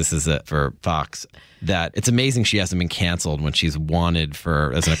this because this is for Fox, that it's amazing she hasn't been canceled when she's wanted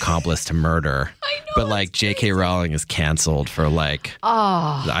as an accomplice to murder. I know. But like J.K. Rowling is canceled for like,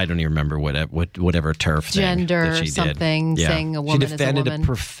 I don't even remember whatever turf gender thing that she something, did. saying a woman she defended is a woman. A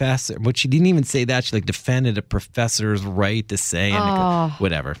professor, but she didn't even say that. She like defended a professor's right to say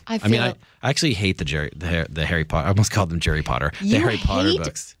whatever. I actually hate the Harry Potter. I almost called them Jerry Potter. The Harry Potter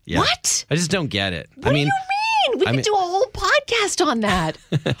books. Yeah. What? I just don't get it. What do you mean? We could do a whole podcast on that.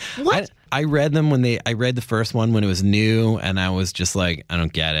 What? I read them I read the first one when it was new, and I was just like, I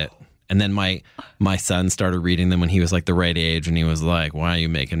don't get it. And then my son started reading them when he was like the right age, and he was like, why are you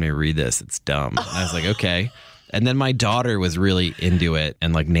making me read this? It's dumb. And I was like, okay. And then my daughter was really into it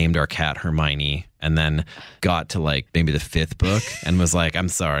and like named our cat Hermione, and then got to like maybe the 5th book and was like, I'm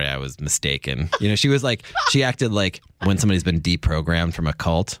sorry, I was mistaken. She was like, she acted like when somebody's been deprogrammed from a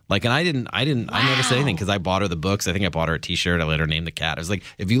cult. Like, and I never said anything because I bought her the books. I think I bought her a t-shirt. I let her name the cat. I was like,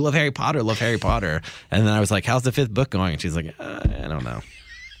 if you love Harry Potter, love Harry Potter. And then I was like, how's the 5th book going? And she's like, I don't know.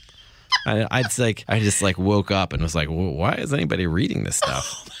 I just woke up and was like, well, why is anybody reading this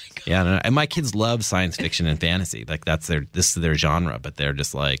stuff? Oh my God. Yeah, I don't know. And my kids love science fiction and fantasy. Like this is their genre, but they're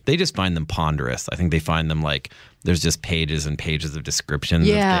just like, they just find them ponderous. I think they find them like, there's just pages and pages of descriptions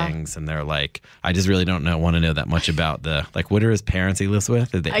of things. And they're like, I just really want to know that much about what are his parents he lives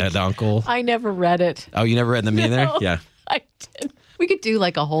with? The uncle? I never read it. Oh, you never read them either? No, yeah. I didn't. We could do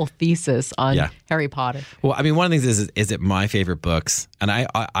like a whole thesis on Harry Potter. Well, I mean, one of the things is it my favorite books? And I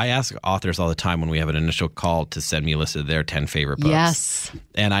ask authors all the time when we have an initial call to send me a list of their 10 favorite books. Yes.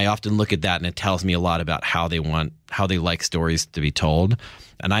 And I often look at that and it tells me a lot about how they like stories to be told.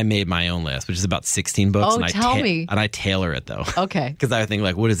 And I made my own list, which is about 16 books. Oh, tell me. And I tailor it, though. Okay. Because I think,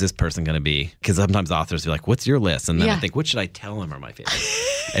 like, what is this person going to be? Because sometimes authors be like, what's your list? And then I think, what should I tell them are my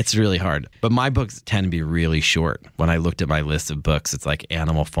favorites? It's really hard. But my books tend to be really short. When I looked at my list of books, it's like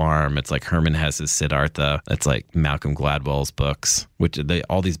Animal Farm. It's like Herman Hesse's Siddhartha. It's like Malcolm Gladwell's books, which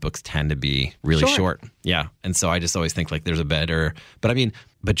all these books tend to be really short. Yeah. And so I just always think, like, there's a better...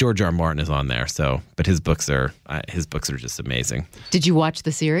 But George R. Martin is on there, but his books are just amazing. Did you watch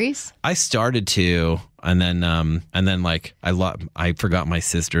the series? I started to, and then I forgot my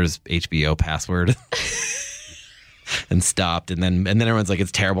sister's HBO password and stopped, and then everyone's like,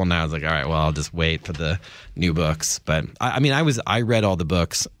 it's terrible now. I was like, all right, well, I'll just wait for the new books. But I read all the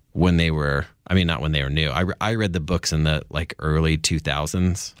books when they were, not when they were new. I read the books in the like early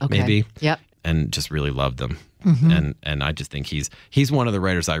 2000s, maybe. Yep. And just really loved them. Mm-hmm. And I just think he's one of the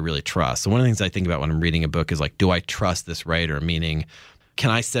writers I really trust. So one of the things I think about when I'm reading a book is like, do I trust this writer? Meaning,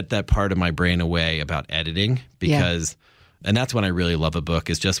 can I set that part of my brain away about editing? Because, and that's when I really love a book,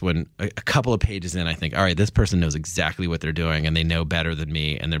 is just when a couple of pages in, I think, all right, this person knows exactly what they're doing and they know better than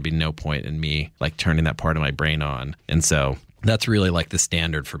me, and there'd be no point in me like turning that part of my brain on. And so that's really like the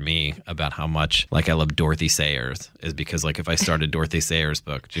standard for me about how much like I love Dorothy Sayers, is because like if I started Dorothy Sayers'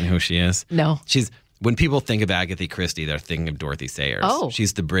 book, do you know who she is? No. When people think of Agatha Christie, they're thinking of Dorothy Sayers. Oh.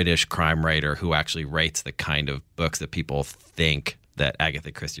 She's the British crime writer who actually writes the kind of books that people think that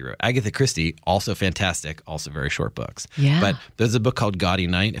Agatha Christie wrote. Agatha Christie, also fantastic, also very short books. Yeah. But there's a book called Gaudy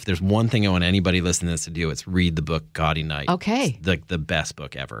Night. If there's one thing I want anybody listening to this to do, it's read the book Gaudy Night. Okay. It's the best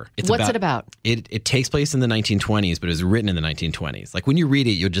book ever. What's it about? It takes place in the 1920s, but it was written in the 1920s. Like when you read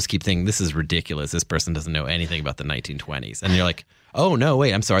it, you'll just keep thinking, this is ridiculous. This person doesn't know anything about the 1920s. And you're like, oh, no,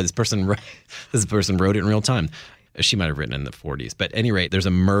 wait, I'm sorry. This person wrote it in real time. She might have written in the 40s. But at any rate, there's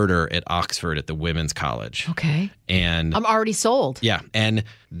a murder at Oxford at the Women's College. Okay. And I'm already sold. Yeah. And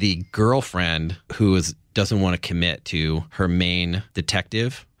the girlfriend who doesn't want to commit to her main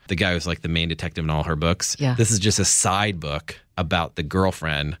detective, the guy who's like the main detective in all her books. Yeah. This is just a side book about the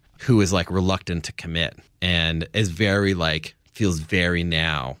girlfriend who is like reluctant to commit and is very like feels very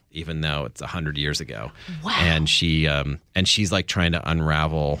now, even though it's 100 years ago. Wow. And she's like trying to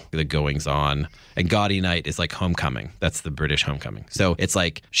unravel the goings on. And Gaudy Night is like homecoming. That's the British homecoming. So it's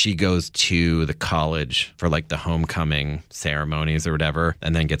like she goes to the college for like the homecoming ceremonies or whatever,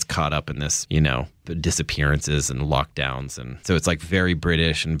 and then gets caught up in this, you know, the disappearances and lockdowns. And so it's like very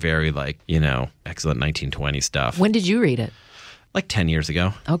British and very like, you know, excellent 1920 stuff. When did you read it? Like 10 years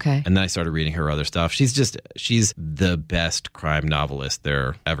ago. Okay. And then I started reading her other stuff. She's the best crime novelist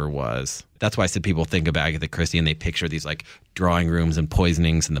there ever was. That's why I said people think of Agatha Christie and they picture these like drawing rooms and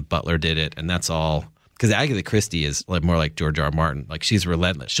poisonings and the butler did it. And that's all. Because Agatha Christie is like more like George R. R. Martin. Like she's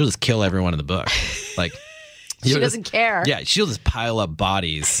relentless. She'll just kill everyone in the book. Like she doesn't care. Yeah. She'll just pile up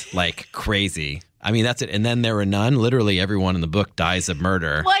bodies like crazy. I mean, that's it. And Then There Were None. Literally everyone in the book dies of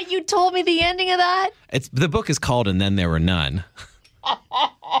murder. What? You told me the ending of that? The book is called And Then There Were None.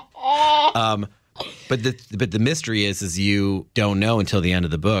 But the mystery is you don't know until the end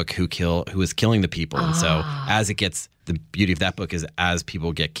of the book who is killing the people. And so as it gets, the beauty of that book is as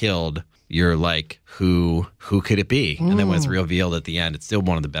people get killed, you're like, who could it be? And then when it's revealed at the end, it's still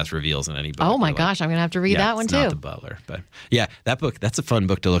one of the best reveals in any book. Oh my gosh, I'm going to have to read that one too. It's not The Butler. But yeah, that book, that's a fun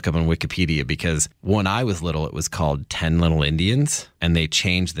book to look up on Wikipedia because when I was little, it was called 10 Little Indians. And they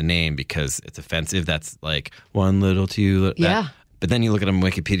changed the name because it's offensive. That's like one little, two little. Yeah. But then you look at them on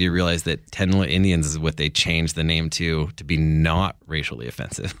Wikipedia, realize that 10 Little Indians is what they changed the name to be not racially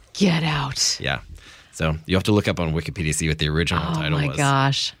offensive. Get out. Yeah. So you have to look up on Wikipedia to see what the original title was. Oh my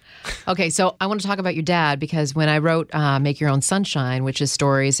gosh. Okay, so I want to talk about your dad because when I wrote Make Your Own Sunshine, which is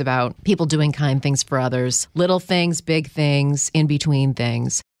stories about people doing kind things for others, little things, big things, in between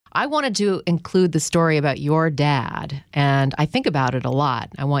things, I wanted to include the story about your dad, and I think about it a lot.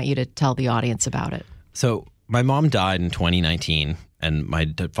 I want you to tell the audience about it. So my mom died in 2019, and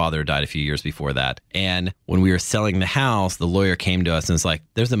my father died a few years before that. And when we were selling the house, the lawyer came to us and was like,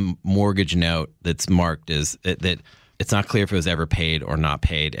 there's a mortgage note that's marked as that it's not clear if it was ever paid or not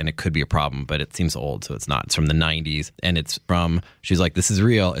paid, and it could be a problem, but it seems old, so it's not. It's from the 90s, and she's like, this is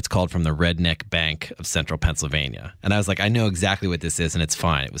real. It's called from the Redneck Bank of Central Pennsylvania. And I was like, I know exactly what this is, and it's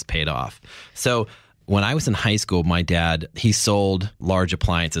fine. It was paid off. So when I was in high school, my dad, he sold large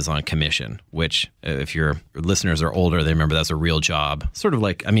appliances on commission, which if your listeners are older, they remember that's a real job. Sort of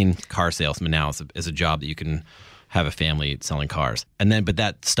like, car salesman now is a job that you can have a family selling cars. But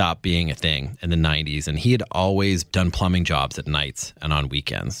that stopped being a thing in the 90s. And he had always done plumbing jobs at nights and on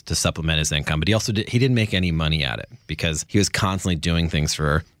weekends to supplement his income. But he didn't make any money at it because he was constantly doing things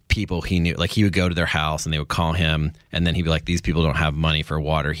for people he knew. Like he would go to their house and they would call him, and then he'd be like, these people don't have money for a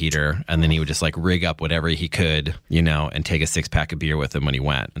water heater. And then he would just like rig up whatever he could, and take a 6-pack of beer with him when he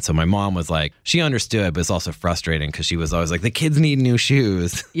went. And so my mom was like, she understood, but it's also frustrating because she was always like, the kids need new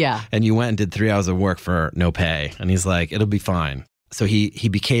shoes. Yeah. And you went and did 3 hours of work for no pay. And he's like, it'll be fine. So he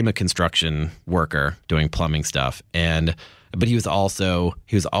became a construction worker doing plumbing stuff. But he was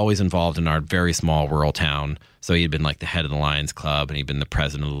always involved in our very small rural town. So he had been like the head of the Lions Club, and he'd been the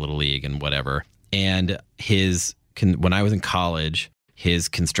president of the Little League and whatever. And when I was in college, his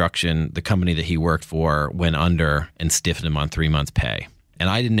construction, the company that he worked for, went under and stiffed him on 3 months' pay.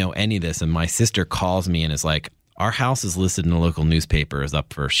 And I didn't know any of this. And my sister calls me and is like, our house is listed in the local newspaper as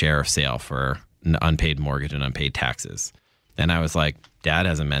up for sheriff's sale for an unpaid mortgage and unpaid taxes. And I was like, Dad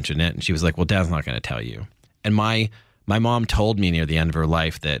hasn't mentioned it. And she was like, well, Dad's not going to tell you. And my mom told me near the end of her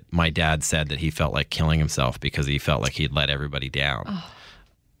life that my dad said that he felt like killing himself because he felt like he'd let everybody down. Oh.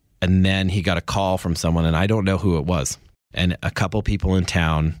 And then he got a call from someone, and I don't know who it was. And a couple people in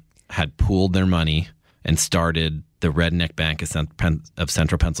town had pooled their money and started the Redneck Bank of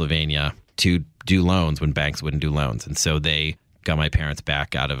Central Pennsylvania to do loans when banks wouldn't do loans. And so they got my parents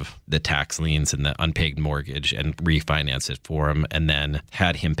back out of the tax liens and the unpaid mortgage and refinanced it for him, and then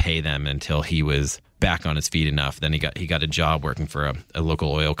had him pay them until he was back on his feet enough. Then he got a job working for a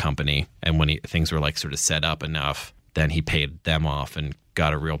local oil company, and when things were like sort of set up enough, then he paid them off and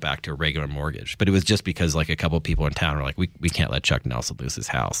got back to a regular mortgage. But it was just because like a couple of people in town were like, we can't let Chuck Nelson lose his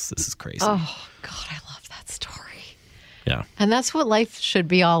house. This is crazy. Oh God, I love that story. Yeah. And that's what life should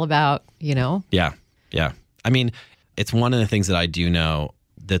be all about, Yeah. Yeah. It's one of the things that I do know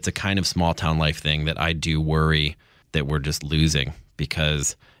that's a kind of small town life thing that I do worry that we're just losing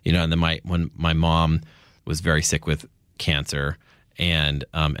because, when my mom was very sick with cancer and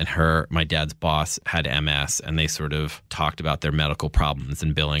my dad's boss had MS, and they sort of talked about their medical problems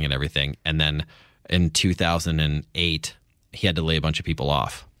and billing and everything. And then in 2008, he had to lay a bunch of people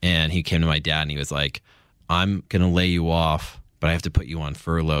off. And he came to my dad and he was like, I'm going to lay you off, but I have to put you on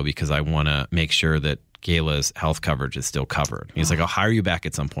furlough because I want to make sure that Gayla's health coverage is still covered. He's like, I'll hire you back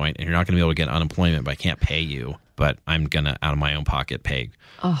at some point, and you're not going to be able to get unemployment, but I can't pay you. But I'm going to, out of my own pocket, pay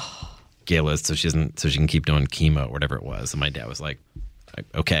Gayla's so she can keep doing chemo or whatever it was. And my dad was like,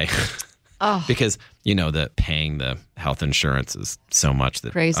 okay. Because, the paying the health insurance is so much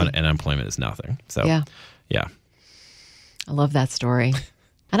that unemployment is nothing. So, yeah. I love that story.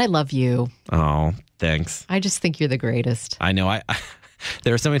 And I love you. Oh, thanks. I just think you're the greatest. I know.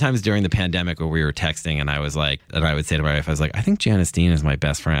 There were so many times during the pandemic where we were texting and I was like, and I would say to my wife, I was like, I think Janice Dean is my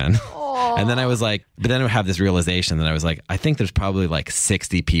best friend. And then I was like, but then I would have this realization that I was like, I think there's probably like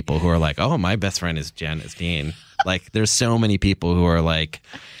 60 people who are like, oh, my best friend is Janice Dean. Like, there's so many people who are like,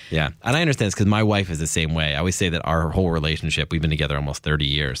 yeah. And I understand this because my wife is the same way. I always say that our whole relationship, we've been together almost 30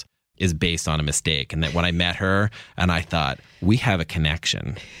 years, is based on a mistake. And that when I met her and I thought, we have a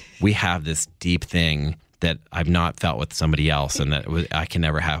connection. We have this deep thing that I've not felt with somebody else and that I can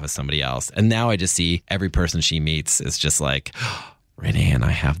never have with somebody else. And now I just see every person she meets is just like, Renee and I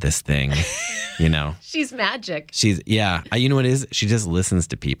have this thing, She's magic. You know what it is? She just listens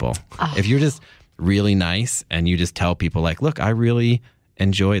to people. If you're just really nice and you just tell people like, look, I really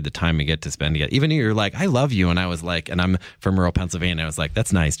enjoyed the time we get to spend together. Even if you're like, I love you. And I was like, and I'm from rural Pennsylvania. I was like,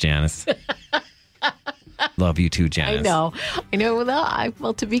 that's nice, Janice. Love you too, Janice. I know.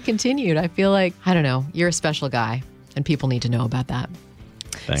 Well, to be continued. I feel like, I don't know, you're a special guy and people need to know about that.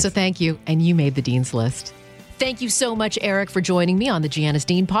 Thanks. So thank you. And you made the Dean's List. Thank you so much, Eric, for joining me on the Janice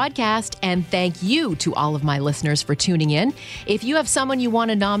Dean podcast. And thank you to all of my listeners for tuning in. If you have someone you want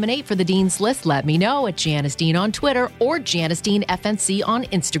to nominate for the Dean's List, let me know at Janice Dean on Twitter or Janice Dean FNC on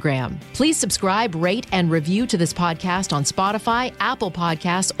Instagram. Please subscribe, rate, and review to this podcast on Spotify, Apple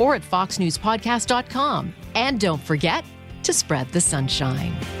Podcasts, or at foxnewspodcast.com. And don't forget to spread the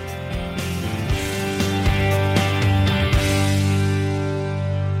sunshine.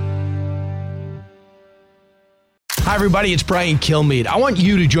 Hi, everybody. It's Brian Kilmeade. I want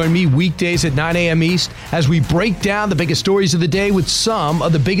you to join me weekdays at 9 a.m. East as we break down the biggest stories of the day with some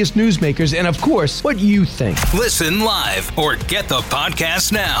of the biggest newsmakers and, of course, what you think. Listen live or get the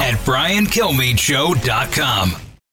podcast now at BrianKilmeadeShow.com.